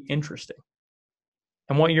very interesting.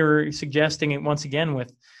 And what you're suggesting, once again,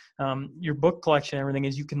 with your book collection and everything,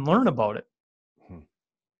 is you can learn about it.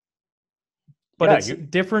 But yeah, it's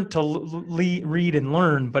different to read and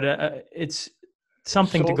learn, but it's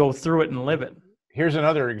something to go through it and live it. Here's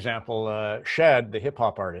another example, Shad, the hip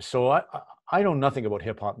hop artist. So I know nothing about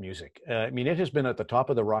hip hop music. I mean, it has been at the top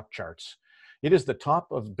of the rock charts. It is the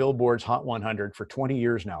top of Billboard's Hot 100 for 20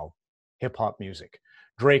 years now, hip hop music.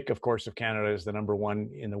 Drake, of course, of Canada is the #1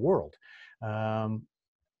 in the world.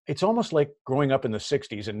 It's almost like growing up in the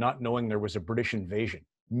 60s and not knowing there was a British invasion,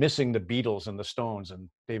 missing the Beatles and the Stones and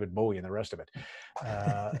David Bowie and the rest of it.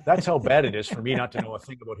 That's how bad it is for me not to know a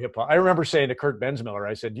thing about hip hop. I remember saying to Kurt Bensmiller,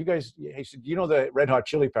 I said, he said, you know the Red Hot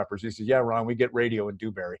Chili Peppers? He said, "Yeah, Ron, we get radio in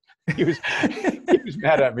Dewberry." He was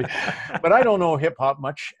mad at me, but I don't know hip hop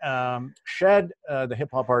much. Shad, the hip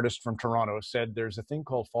hop artist from Toronto, said there's a thing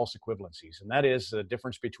called false equivalencies. And that is the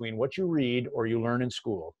difference between what you read or you learn in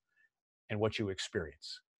school and what you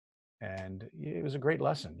experience. And it was a great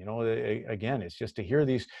lesson, you know, again, it's just to hear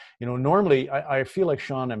these, you know, normally I feel like,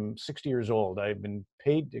 Sean, I'm 60 years old. I've been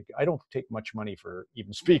paid I don't take much money for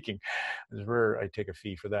even speaking. It's rare I take a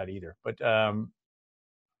fee for that either. But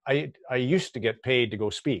I used to get paid to go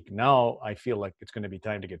speak. Now I feel like it's going to be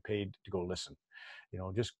time to get paid to go listen, you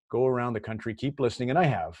know, just go around the country, keep listening. And I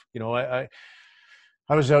have, you know, I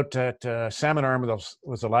was out at Salmon Arm,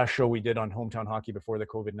 was the last show we did on hometown hockey before the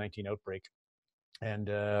COVID-19 outbreak. And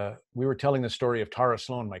we were telling the story of Tara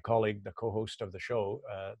Sloan, my colleague, the co-host of the show,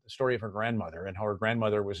 the story of her grandmother and how her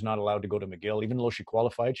grandmother was not allowed to go to McGill, even though she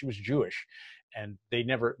qualified. She was Jewish, and they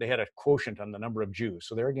had a quotient on the number of Jews.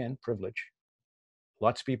 So there again, privilege.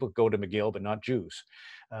 Lots of people go to McGill, but not Jews.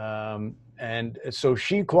 And so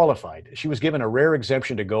she qualified. She was given a rare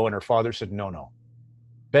exemption to go, and her father said, no,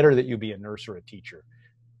 better that you be a nurse or a teacher.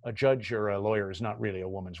 A judge or a lawyer is not really a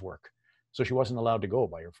woman's work. So she wasn't allowed to go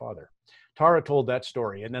by her father. Tara told that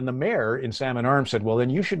story. And then the mayor in Salmon Arm said, well, then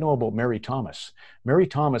you should know about Mary Thomas. Mary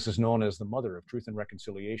Thomas is known as the mother of truth and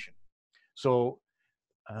reconciliation. So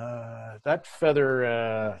that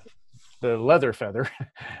feather, the leather feather.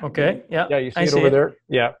 Okay, yeah. Yeah, you see it over there?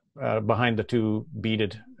 Yeah, behind the two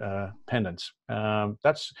beaded pendants.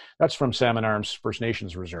 That's from Salmon Arm's First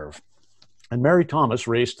Nations Reserve. And Mary Thomas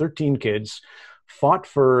raised 13 kids, fought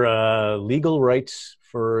for legal rights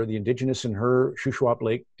for the indigenous in her Shuswap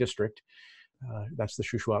Lake district. That's the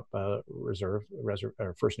Shuswap Reserve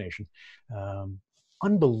First Nation.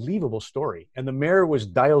 Unbelievable story. And the mayor was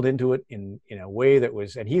dialed into it in a way that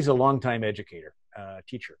was, and he's a longtime educator,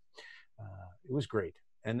 teacher. It was great.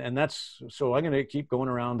 And that's, so I'm going to keep going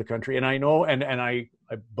around the country. And I know, and I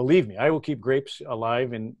believe me, I will keep grapes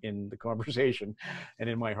alive in the conversation and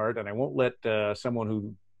in my heart. And I won't let someone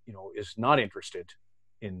who, is not interested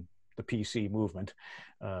in the PC movement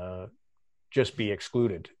just be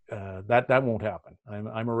excluded. That won't happen.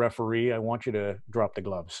 I'm a referee. I want you to drop the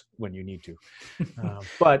gloves when you need to.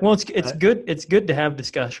 But well, it's good. It's good to have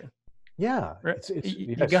discussion. Yeah, right?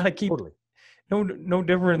 You yes, got to keep totally. no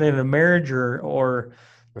different than a marriage or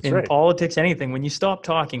That's in right. politics, anything. When you stop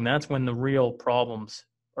talking, that's when the real problems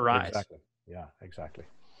arise. Exactly. Yeah, exactly.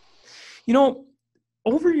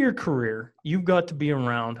 Over your career, you've got to be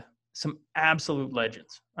around some absolute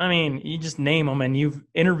legends. I mean, you just name them and you've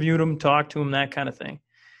interviewed them, talked to them, that kind of thing.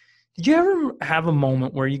 Did you ever have a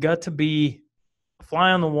moment where you got to be a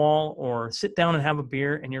fly on the wall or sit down and have a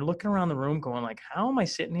beer and you're looking around the room going like, how am I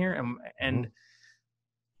sitting here? And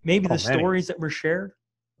maybe the stories that were shared?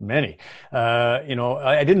 Many.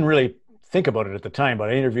 I didn't really think about it at the time, but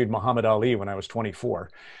I interviewed Muhammad Ali when I was 24.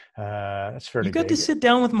 That's fairly You got big. to sit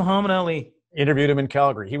down with Muhammad Ali. Interviewed him in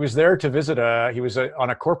Calgary. He was there to visit. He was on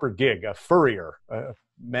a corporate gig, a furrier, a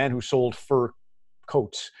man who sold fur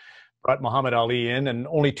coats. Brought Muhammad Ali in, and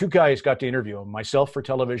only two guys got to interview him: myself for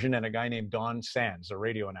television and a guy named Don Sands, a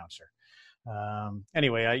radio announcer.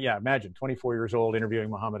 Anyway, imagine 24 years old interviewing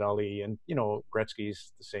Muhammad Ali, and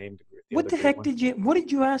Gretzky's the same. What the heck what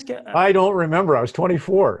did you ask? I don't remember. I was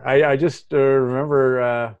 24. I just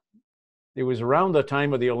remember it was around the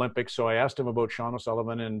time of the Olympics, so I asked him about Sean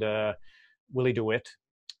O'Sullivan and Willie DeWitt,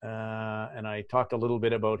 and I talked a little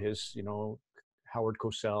bit about his, Howard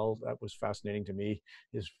Cosell. That was fascinating to me,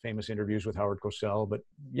 his famous interviews with Howard Cosell. But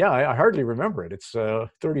yeah, I hardly remember it. It's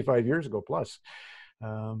 35 years ago plus.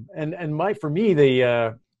 For me,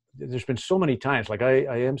 there's been so many times, like I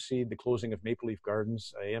emceed the closing of Maple Leaf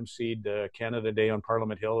Gardens. I emceed Canada Day on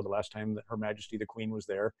Parliament Hill the last time that Her Majesty the Queen was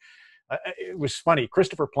there. It was funny.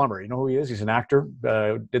 Christopher Plummer, you know who he is? He's an actor,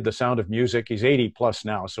 did The Sound of Music. He's 80 plus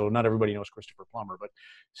now, so not everybody knows Christopher Plummer, but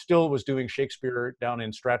still was doing Shakespeare down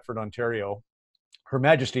in Stratford, Ontario. Her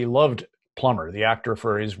Majesty loved Plummer, the actor,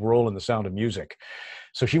 for his role in The Sound of Music.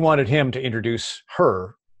 So she wanted him to introduce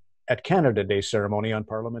her at Canada Day ceremony on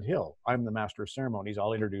Parliament Hill. I'm the master of ceremonies.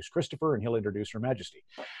 I'll introduce Christopher and he'll introduce Her Majesty.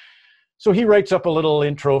 So he writes up a little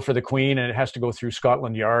intro for the Queen, and it has to go through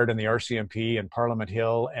Scotland Yard and the RCMP and Parliament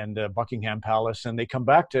Hill and Buckingham Palace. And they come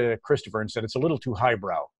back to Christopher and said, it's a little too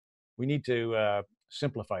highbrow. We need to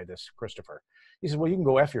simplify this, Christopher. He said, well, you can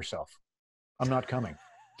go F yourself. I'm not coming.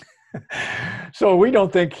 So we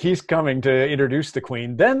don't think he's coming to introduce the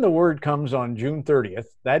Queen. Then the word comes on June 30th.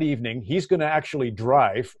 That evening, he's going to actually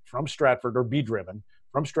drive from Stratford, or be driven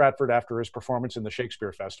from Stratford after his performance in the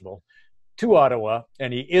Shakespeare Festival, to Ottawa,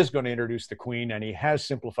 and he is going to introduce the Queen, and he has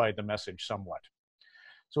simplified the message somewhat.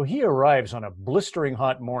 So he arrives on a blistering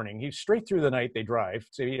hot morning. He's straight through the night. They drive,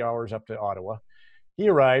 it's 8 hours up to Ottawa. He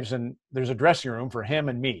arrives, and there's a dressing room for him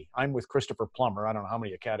and me. I'm with Christopher Plummer. I don't know how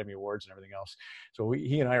many Academy Awards and everything else. So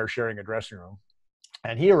he and I are sharing a dressing room.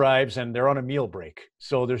 And he arrives, and they're on a meal break.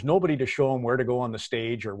 So there's nobody to show him where to go on the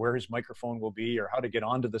stage or where his microphone will be or how to get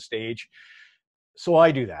onto the stage. So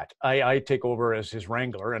I do that. I take over as his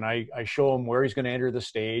wrangler, and I show him where he's going to enter the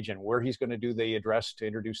stage and where he's going to do the address to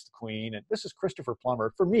introduce the Queen. And this is Christopher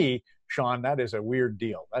Plummer. For me, Sean, that is a weird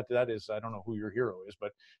deal. That is, I don't know who your hero is,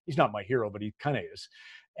 but he's not my hero, but he kind of is.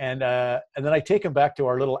 And then I take him back to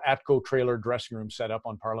our little Atco trailer dressing room set up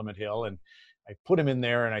on Parliament Hill, and I put him in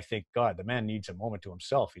there, and I think, God, the man needs a moment to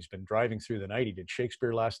himself. He's been driving through the night. He did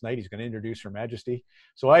Shakespeare last night. He's going to introduce Her Majesty.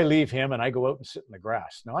 So I leave him, and I go out and sit in the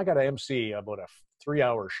grass. Now, I got to MC about a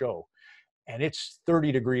 3-hour show, and it's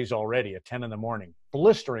 30 degrees already at 10 in the morning.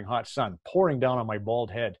 Blistering hot sun pouring down on my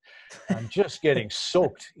bald head. I'm just getting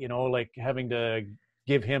soaked, like having to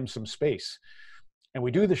give him some space. And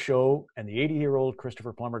we do the show, and the 80-year-old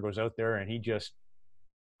Christopher Plummer goes out there, and he just,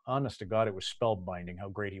 honest to God, it was spellbinding how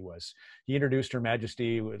great he was. He introduced Her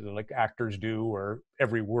Majesty like actors do, where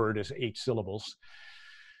every word is 8 syllables.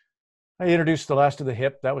 I introduced The Last of the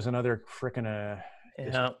Hip. That was another frickin'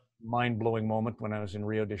 mind-blowing moment when I was in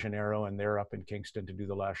Rio de Janeiro, and they're up in Kingston to do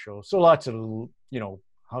the last show. So lots of,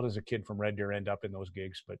 how does a kid from Red Deer end up in those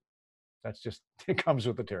gigs? But that's just, it comes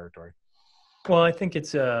with the territory. Well, I think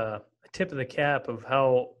it's a tip of the cap of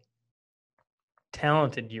how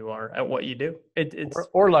talented you are at what you do. It's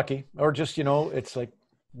or lucky, or just, it's like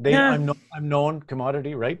Yeah, I'm known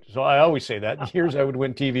commodity, right? So I always say that. Years I would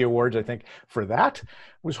win TV awards, I think, for that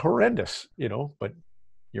was horrendous, but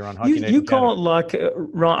you're on Hockey Night you in call Canada. it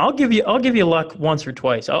luck, Ron. I'll give you luck once or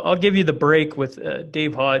twice. I'll give you the break with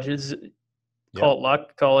Dave Hodges. Call Yep. it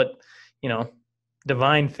luck. Call it, you know,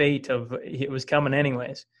 divine fate of it was coming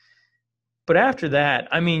anyways. But after that,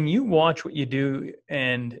 I mean, you watch what you do,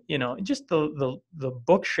 and just the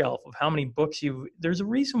bookshelf of how many books you. There's a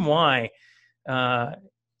reason why uh,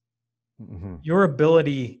 Hmm. your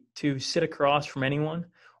ability to sit across from anyone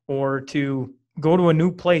or to go to a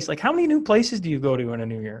new place. Like, how many new places do you go to in a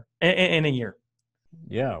new year? In a year,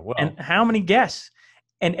 Yeah. and Well, how many guests?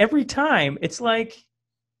 And every time, it's like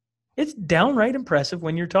it's downright impressive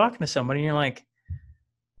when you're talking to somebody and you're like,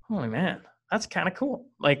 holy man, that's kind of cool.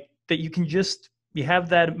 Like that you have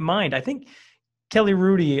that in mind. I think Kelly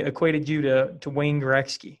Rudy equated you to Wayne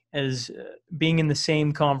Gretzky as being in the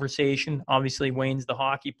same conversation. Obviously, Wayne's the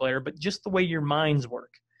hockey player, but just the way your minds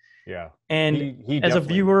work. yeah. And He as a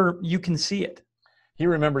definitely viewer, you can see it. he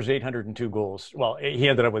remembers 802 goals. Well, he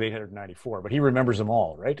ended up with 894, but he remembers them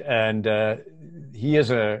all, right? And he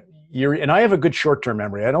is a year, and I have a good short-term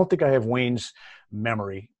memory. I don't think I have Wayne's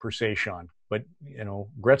memory per se, Sean, but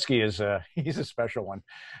Gretzky is he's a special one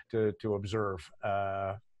to observe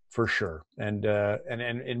for sure. And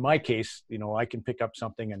in my case, I can pick up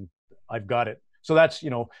something and I've got it. So that's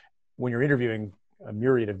when you're interviewing a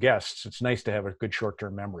myriad of guests, it's nice to have a good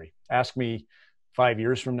short-term memory. Ask me 5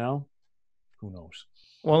 years from now, who knows?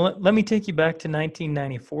 Well, let me take you back to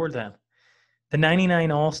 1994 then. The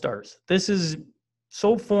 99 All Stars. This is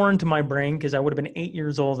so foreign to my brain because I would have been 8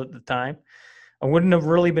 years old at the time. I wouldn't have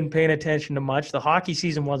really been paying attention to much. The hockey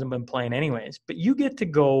season wasn't been playing anyways. But you get to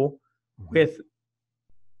go Mm-hmm. with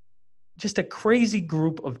just a crazy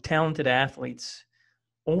group of talented athletes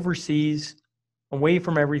overseas, away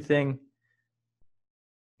from everything.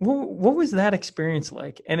 What was that experience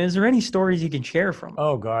like? And is there any stories you can share from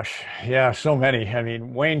Oh gosh, yeah, so many. I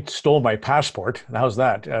mean, Wayne stole my passport. How's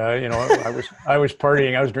that? I was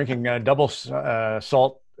partying. I was drinking double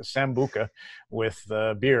salt sambuca with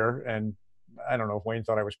beer, and I don't know if Wayne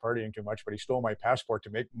thought I was partying too much, but he stole my passport to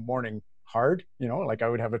make morning hard. Like I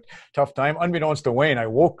would have a tough time. Unbeknownst to Wayne, I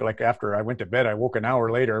woke like after I went to bed. I woke an hour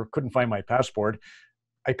later, couldn't find my passport.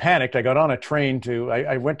 I panicked. I got on a train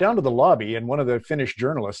I went down to the lobby, and one of the Finnish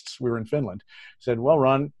journalists, we were in Finland, said, "Well,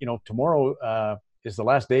 Ron, tomorrow is the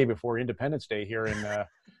last day before Independence Day here in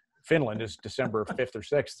Finland is December 5th or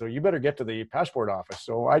 6th. So you better get to the passport office."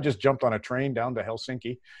 So I just jumped on a train down to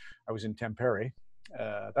Helsinki. I was in Tampere.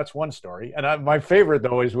 That's one story. And my favorite,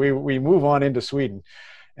 though, is we move on into Sweden.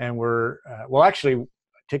 And well, actually,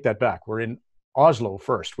 take that back. We're in Oslo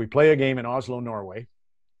first. We play a game in Oslo, Norway.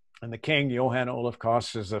 And the king, Johan Olaf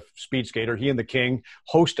Koss, is a speed skater. He and the king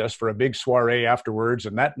host us for a big soiree afterwards.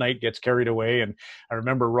 And that night gets carried away. And I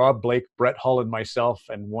remember Rob Blake, Brett Hull, and myself,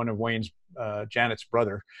 and one of Wayne's, Janet's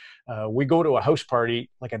brother. We go to a house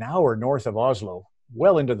party like an hour north of Oslo,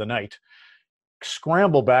 well into the night.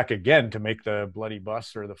 Scramble back again to make the bloody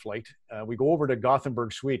bus or the flight. We go over to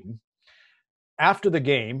Gothenburg, Sweden. After the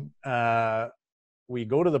game, we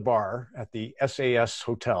go to the bar at the SAS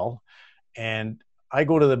Hotel, and I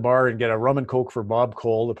go to the bar and get a rum and coke for Bob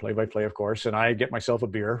Cole, the play-by-play, of course, and I get myself a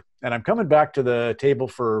beer. And I'm coming back to the table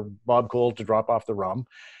for Bob Cole to drop off the rum.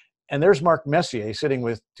 And there's Mark Messier sitting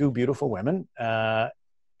with two beautiful women.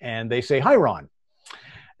 And they say, "Hi, Ron."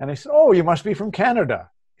 And I said, "Oh, you must be from Canada."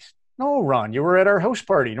 Said, "No, Ron, you were at our house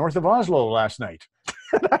party north of Oslo last night."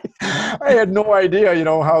 I had no idea,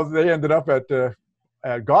 how they ended up at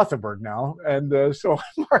Gothenburg now. And so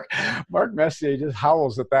Mark Messier just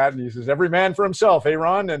howls at that, and he says, "Every man for himself, eh,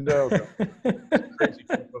 Ron?" And crazy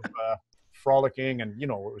trip of frolicking, and it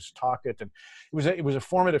was Talkett, and it was a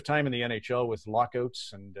formative time in the NHL with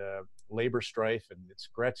lockouts and labor strife, and it's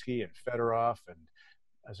Gretzky and Fedorov and,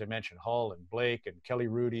 as I mentioned, Hull and Blake and Kelly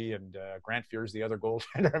Rudy and Grant Fears, the other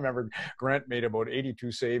goaltender. I remember Grant made about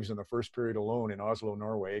 82 saves in the first period alone in Oslo,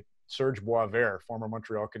 Norway. Serge Boisvert, former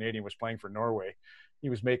Montreal Canadian, was playing for Norway. He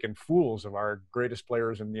was making fools of our greatest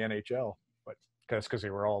players in the NHL, but that's because they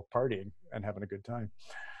were all partying and having a good time.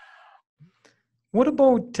 What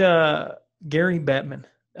about Gary Bettman?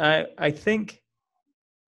 I think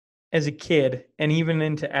as a kid and even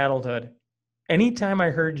into adulthood, anytime I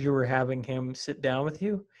heard you were having him sit down with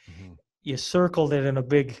you, Mm-hmm. you circled it in a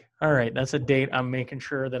big, all right, that's a date. I'm making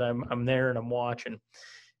sure that I'm there and I'm watching.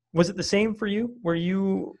 Was it the same for you? Were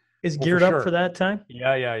you is Oh, for geared up sure. for that time.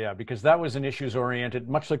 Yeah. Because that was an issues oriented,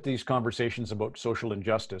 much like these conversations about social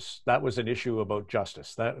injustice. That was an issue about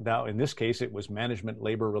justice. That now, in this case, it was management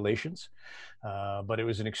labor relations, but it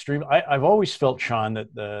was an extreme. I've always felt, Sean,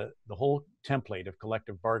 that the whole template of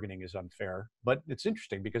collective bargaining is unfair. But it's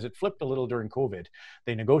interesting because it flipped a little during COVID.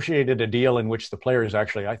 They negotiated a deal in which the players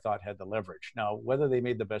actually, I thought, had the leverage. Now, whether they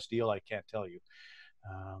made the best deal, I can't tell you.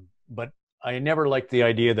 But I never liked the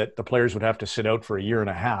idea that the players would have to sit out for a year and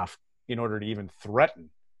a half in order to even threaten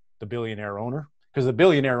the billionaire owner, because the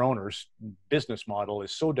billionaire owner's business model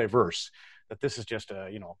is so diverse that this is just a,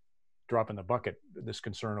 drop in the bucket, this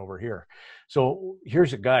concern over here. So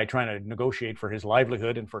here's a guy trying to negotiate for his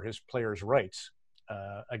livelihood and for his players' rights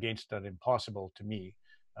against an impossible, to me,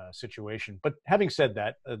 situation. But having said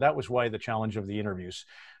that, that was why the challenge of the interviews,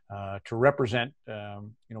 to represent,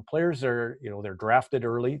 players are, they're drafted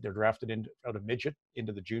early. They're drafted out of midget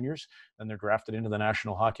into the juniors, then they're drafted into the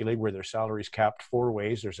National Hockey League, where their salary's capped 4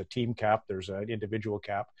 ways. There's a team cap, there's an individual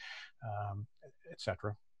cap,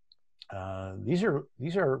 etc. These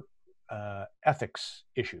are ethics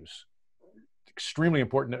issues, extremely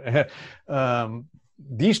important.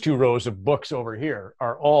 These 2 rows of books over here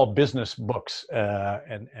are all business books,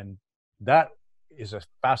 and that is a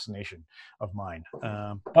fascination of mine.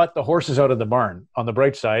 But the horse is out of the barn. On the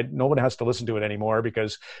bright side, no one has to listen to it anymore,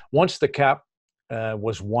 because once the cap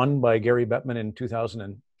was won by Gary Bettman in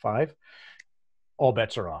 2005, all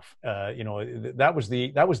bets are off. That was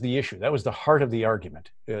the issue. That was the heart of the argument.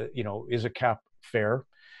 Is a cap fair?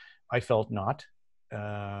 I felt not,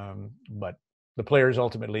 but the players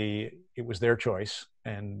ultimately, it was their choice,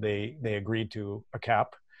 and they agreed to a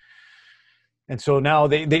cap. And so now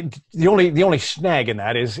the only snag in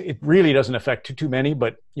that is it really doesn't affect too many.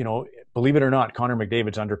 But believe it or not, Connor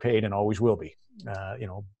McDavid's underpaid and always will be.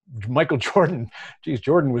 Michael Jordan,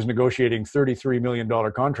 Jordan was negotiating $33 million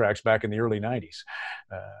contracts back in the early 90s.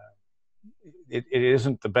 It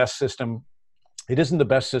isn't the best system. It isn't the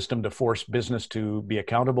best system to force business to be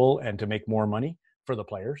accountable and to make more money for the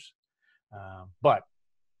players. But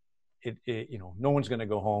no one's going to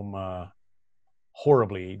go home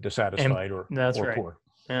horribly dissatisfied or right. poor.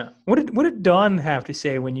 Yeah. What did Don have to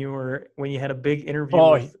say when you had a big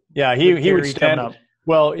interview? He would stand up.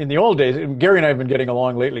 Well, in the old days, Gary and I have been getting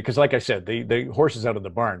along lately because, like I said, the horse is out of the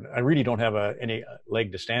barn. I really don't have any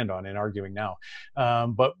leg to stand on in arguing now.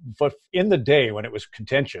 But in the day when it was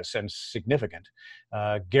contentious and significant,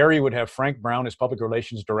 Gary would have Frank Brown, his public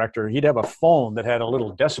relations director. He'd have a phone that had a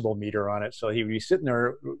little decibel meter on it, so he would be sitting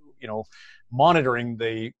there, monitoring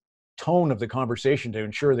the tone of the conversation to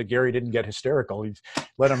ensure that Gary didn't get hysterical. He'd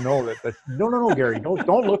let him know that no, Gary,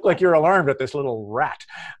 don't look like you're alarmed at this little rat.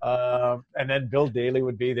 And then Bill Daly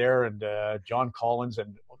would be there, and John Collins,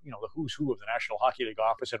 and the who's who of the National Hockey League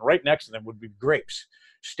office. And right next to them would be Grapes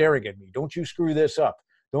staring at me. Don't you screw this up.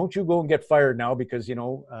 Don't you go and get fired now, because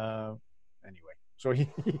anyway. So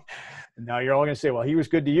now you're all going to say, well, he was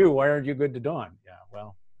good to you. Why aren't you good to Don? Yeah,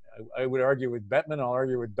 well, I would argue with Bettman. I'll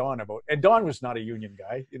argue with Don about, and Don was not a union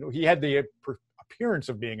guy. He had the appearance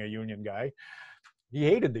of being a union guy. He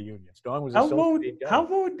hated the unions. Don was a self-made guy. How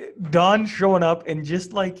about Don showing up in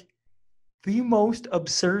just like the most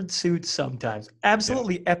absurd suits sometimes?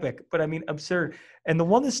 Absolutely epic, but I mean absurd. And the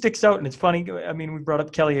one that sticks out, and it's funny, I mean, we brought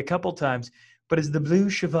up Kelly a couple times, but is the blue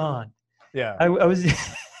chiffon. Yeah. I was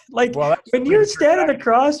like, when you're standing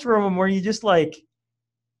across from him, were you just like,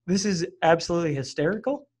 this is absolutely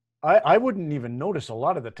hysterical? I wouldn't even notice a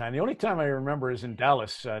lot of the time. The only time I remember is in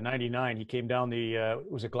Dallas, 99. He came down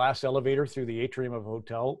it was a glass elevator through the atrium of a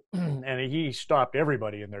hotel, and he stopped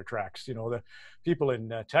everybody in their tracks. The people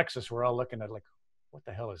in Texas were all looking at like, what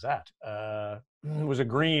the hell is that? It was a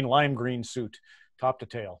lime green suit, top to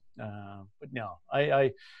tail. But no,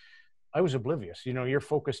 I was oblivious. You're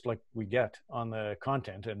focused, like we get, on the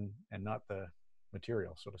content and not the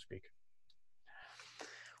material, so to speak.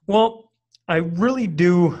 Well, I really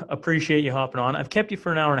do appreciate you hopping on. I've kept you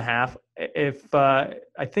for an hour and a half.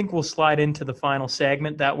 I think we'll slide into the final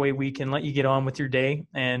segment. That way we can let you get on with your day.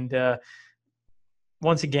 And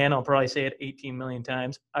once again, I'll probably say it 18 million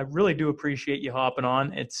times. I really do appreciate you hopping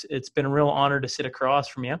on. It's been a real honor to sit across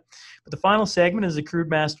from you. But the final segment is the Crude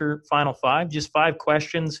Master Final Five. Just 5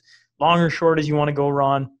 questions, long or short as you want to go,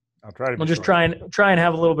 Ron. I'll try to. We'll just try and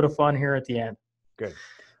have a little bit of fun here at the end. Good.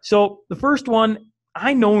 So the first one,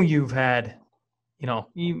 I know you've had,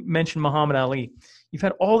 you mentioned Muhammad Ali. You've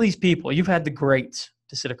had all these people. You've had the greats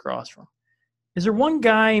to sit across from. Is there one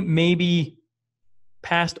guy, maybe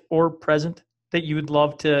past or present, that you would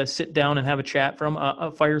love to sit down and have a chat from,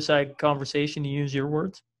 a fireside conversation, to use your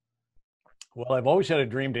words? Well, I've always had a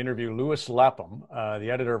dream to interview Louis Lapham, the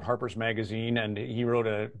editor of Harper's Magazine, and he wrote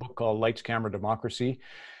a book called Lights, Camera, Democracy.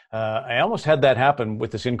 I almost had that happen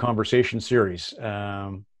with this In Conversation series.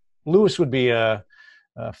 Louis would be a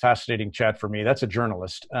fascinating chat for me. That's a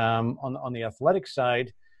journalist. On the athletic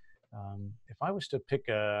side, if I was to pick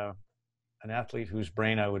an athlete whose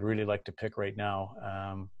brain I would really like to pick right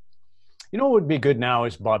now, what would be good now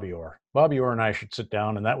is Bobby Orr. Bobby Orr and I should sit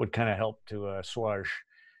down, and that would kind of help to assuage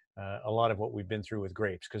a lot of what we've been through with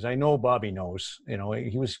Grapes, because I know Bobby knows.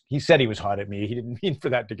 He said he was hot at me. He didn't mean for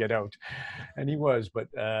that to get out, and he was. But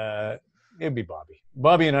it'd be Bobby.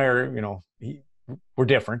 Bobby and I are, we're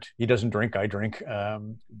different. He doesn't drink, I drink,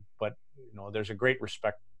 but there's a great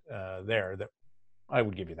respect there that I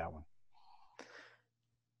would give you that one.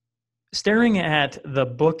 Staring at the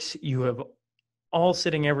books you have all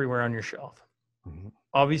sitting everywhere on your shelf. Mm-hmm.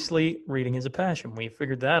 Obviously, reading is a passion. We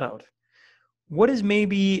figured that out. What is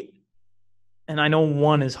maybe, and I know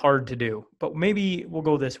one is hard to do, but maybe we'll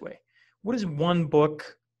go this way. What is one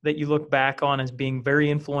book that you look back on as being very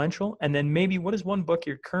influential? And then maybe what is one book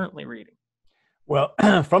you're currently reading? Well,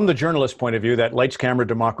 from the journalist point of view, that Lights, Camera,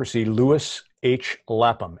 Democracy, Louis H.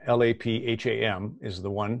 Lapham, Lapham is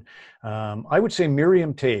the one. I would say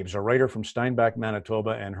Miriam Taves, a writer from Steinbach,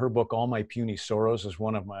 Manitoba, and her book, All My Puny Sorrows, is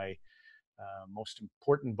one of my most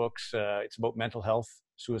important books. It's about mental health,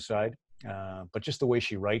 suicide, but just the way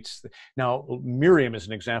she writes. Now, Miriam is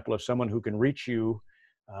an example of someone who can reach you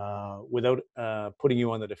without putting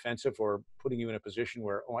you on the defensive or putting you in a position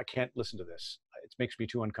where, I can't listen to this. It makes me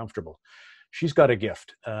too uncomfortable. She's got a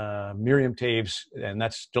gift. Miriam Taves, and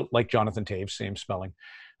that's like Jonathan Taves, same spelling.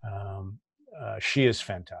 She is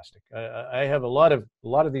fantastic. I have a lot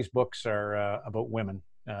of these books are about women.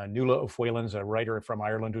 Nuala O'Whalen's a writer from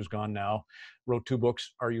Ireland who's gone now, wrote 2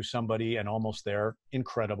 books, Are You Somebody and Almost There,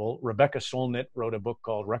 incredible. Rebecca Solnit wrote a book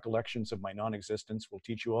called Recollections of My Non-Existence, will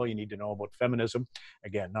teach you all you need to know about feminism.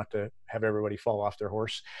 Again, not to have everybody fall off their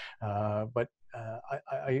horse, but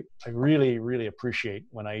I really, really appreciate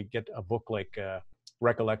when I get a book like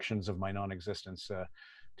Recollections of My Non-Existence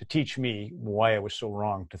to teach me why I was so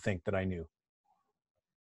wrong to think that I knew.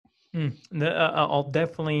 I'll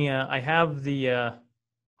definitely, I have the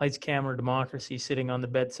Lights, Camera, Democracy sitting on the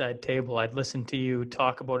bedside table. I'd listened to you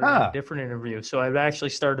talk about it in a different interview, so I've actually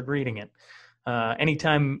started reading it.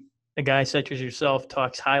 Anytime a guy such as yourself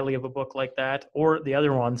talks highly of a book like that, or the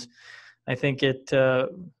other ones, I think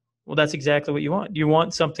that's exactly what you want. You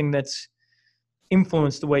want something that's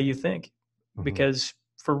influenced the way you think, mm-hmm. because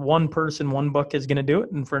for one person, one book is going to do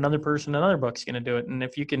it, and for another person, another book's going to do it. And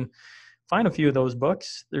if you can find a few of those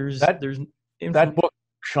books, there's that book.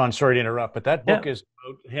 Sean, sorry to interrupt, but that book is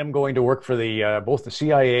about him going to work for both the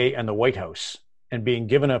CIA and the White House and being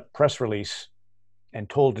given a press release and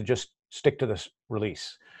told to just stick to this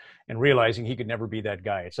release and realizing he could never be that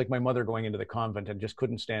guy. It's like my mother going into the convent and just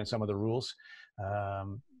couldn't stand some of the rules.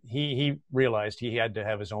 He realized he had to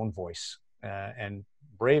have his own voice and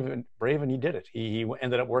brave, and he did it. He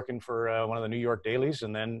ended up working for one of the New York dailies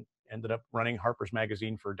and then ended up running Harper's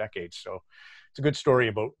Magazine for decades. So it's a good story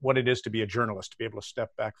about what it is to be a journalist, to be able to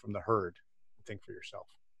step back from the herd and think for yourself.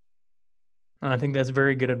 I think that's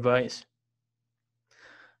very good advice.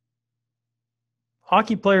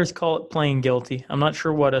 Hockey players call it playing guilty. I'm not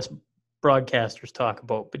sure what us broadcasters talk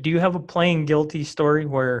about, but do you have a playing guilty story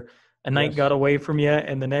where a night got away from you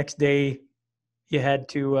and the next day you had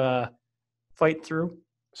to fight through?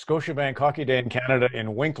 Scotiabank Hockey Day in Canada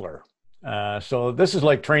in Winkler. So this is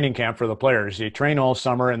like training camp for the players. You train all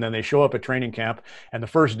summer and then they show up at training camp, and the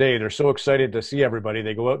first day they're so excited to see everybody.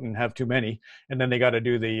 They go out and have too many, and then they got to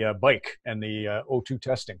do the bike and the O2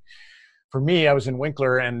 testing. For me, I was in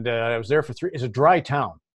Winkler and I was there for 3. It's a dry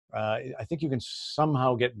town. I think you can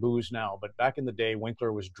somehow get booze now, but back in the day,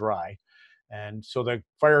 Winkler was dry. And so the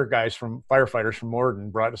firefighters from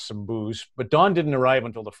Morden brought us some booze, but Dawn didn't arrive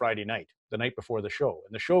until the Friday night, the night before the show.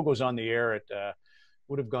 And the show goes on the air at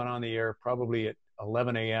would have gone on the air probably at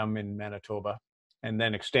 11 a.m. in Manitoba and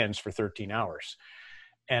then extends for 13 hours.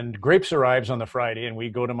 And Grapes arrives on the Friday and we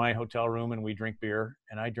go to my hotel room and we drink beer.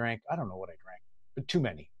 And I don't know what I drank, but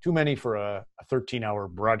too many for a 13-hour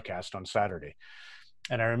broadcast on Saturday.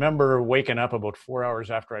 And I remember waking up about 4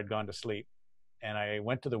 hours after I'd gone to sleep. And I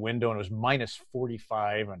went to the window and it was minus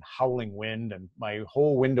 45 and howling wind. And my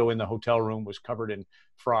whole window in the hotel room was covered in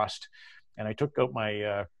frost. And I took out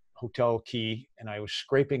my hotel key and I was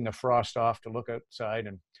scraping the frost off to look outside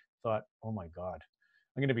and thought, oh my God,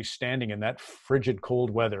 I'm going to be standing in that frigid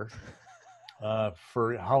cold weather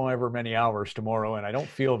for however many hours tomorrow. And I don't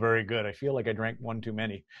feel very good. I feel like I drank one too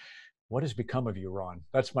many. What has become of you, Ron?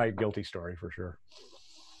 That's my guilty story for sure.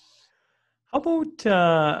 How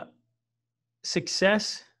about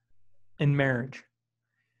success in marriage.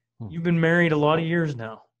 Hmm. You've been married a lot of years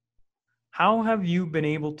now. How have you been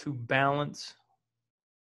able to balance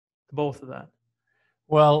both of that?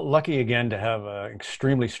 Well, lucky again to have an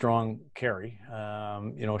extremely strong Carrie.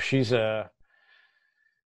 She's a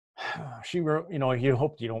you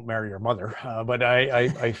hope you don't marry your mother, but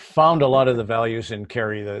I found a lot of the values in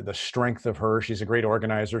Carrie, the strength of her. She's a great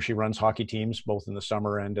organizer. She runs hockey teams both in the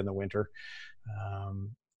summer and in the winter.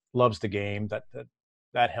 Um, Loves the game.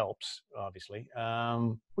 That helps, obviously.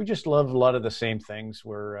 We just love a lot of the same things.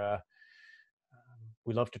 We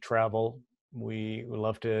love to travel. We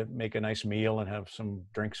love to make a nice meal and have some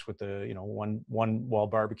drinks with one while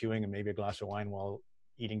barbecuing and maybe a glass of wine while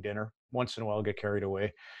eating dinner. Once in a while, get carried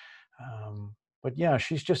away. But yeah,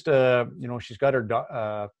 she's just she's got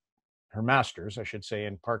her master's, I should say,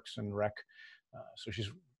 in Parks and Rec. So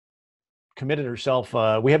she's committed herself.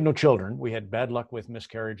 We have no children. We had bad luck with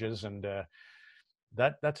miscarriages, and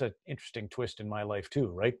that's an interesting twist in my life too,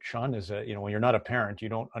 right? Sean, is when you're not a parent, you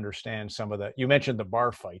don't understand some of that. You mentioned the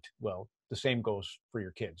bar fight. Well, the same goes for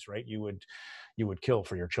your kids, right? You would kill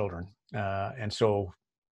for your children, and so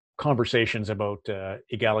conversations about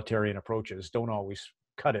egalitarian approaches don't always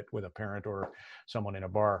cut it with a parent or someone in a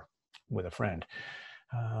bar with a friend.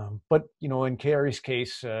 But in Carrie's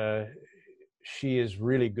case, she is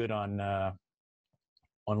really good on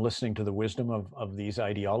listening to the wisdom of these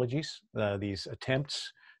ideologies, these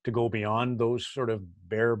attempts to go beyond those sort of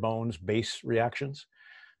bare bones base reactions.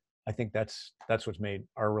 I think that's what's made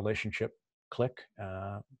our relationship click,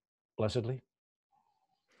 blessedly.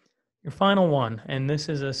 Your final one, and this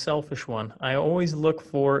is a selfish one. I always look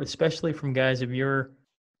for, especially from guys of your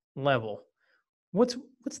level, what's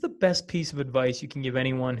the best piece of advice you can give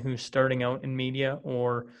anyone who's starting out in media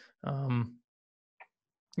or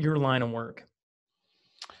your line of work?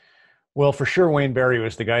 Well, for sure, Wayne Barry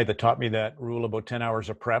was the guy that taught me that rule about 10 hours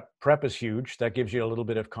of prep. Prep is huge. That gives you a little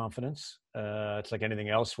bit of confidence. It's like anything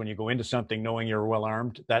else. When you go into something knowing you're well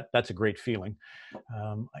armed, that's a great feeling.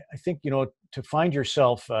 I think, to find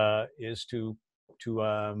yourself is to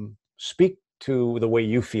speak to the way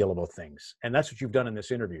you feel about things. And that's what you've done in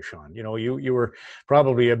this interview, Sean. You were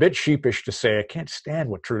probably a bit sheepish to say, I can't stand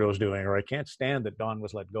what Trudeau's doing, or I can't stand that Don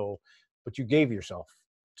was let go, but you gave yourself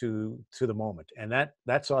to the moment, and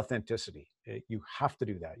that's authenticity. You have to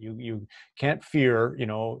do that. You can't fear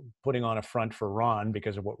putting on a front for Ron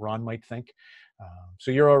because of what Ron might think. So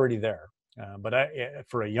you're already there. But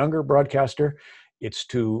for a younger broadcaster, it's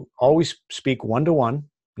to always speak one-to-one,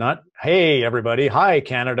 not hey everybody, hi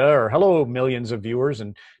Canada, or hello millions of viewers,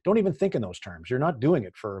 and don't even think in those terms. You're not doing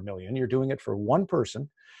it for a million. You're doing it for one person,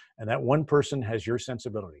 and that one person has your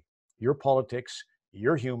sensibility, your politics,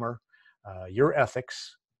 your humor, your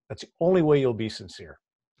ethics. That's the only way you'll be sincere.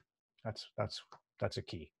 That's a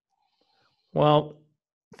key. Well,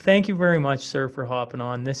 thank you very much, sir, for hopping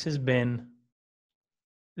on. This has been,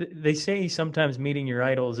 they say sometimes meeting your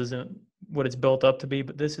idols isn't what it's built up to be,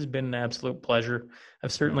 but this has been an absolute pleasure.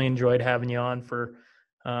 I've certainly enjoyed having you on for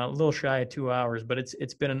a little shy of 2 hours, but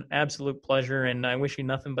it's been an absolute pleasure, and I wish you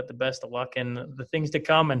nothing but the best of luck and the things to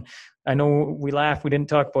come. And I know we laughed, we didn't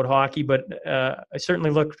talk about hockey, but I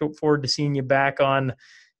certainly look forward to seeing you back on,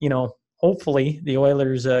 hopefully the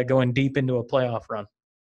Oilers going deep into a playoff run.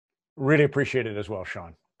 Really appreciate it as well,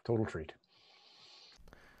 Sean. Total treat.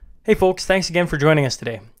 Hey folks, thanks again for joining us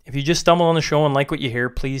today. If you just stumbled on the show and like what you hear,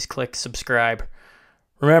 please click subscribe.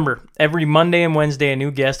 Remember, every Monday and Wednesday, a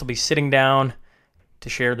new guest will be sitting down to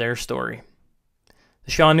share their story.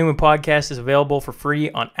 The Sean Newman Podcast is available for free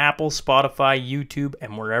on Apple, Spotify, YouTube,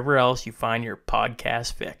 and wherever else you find your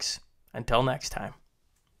podcast fix. Until next time.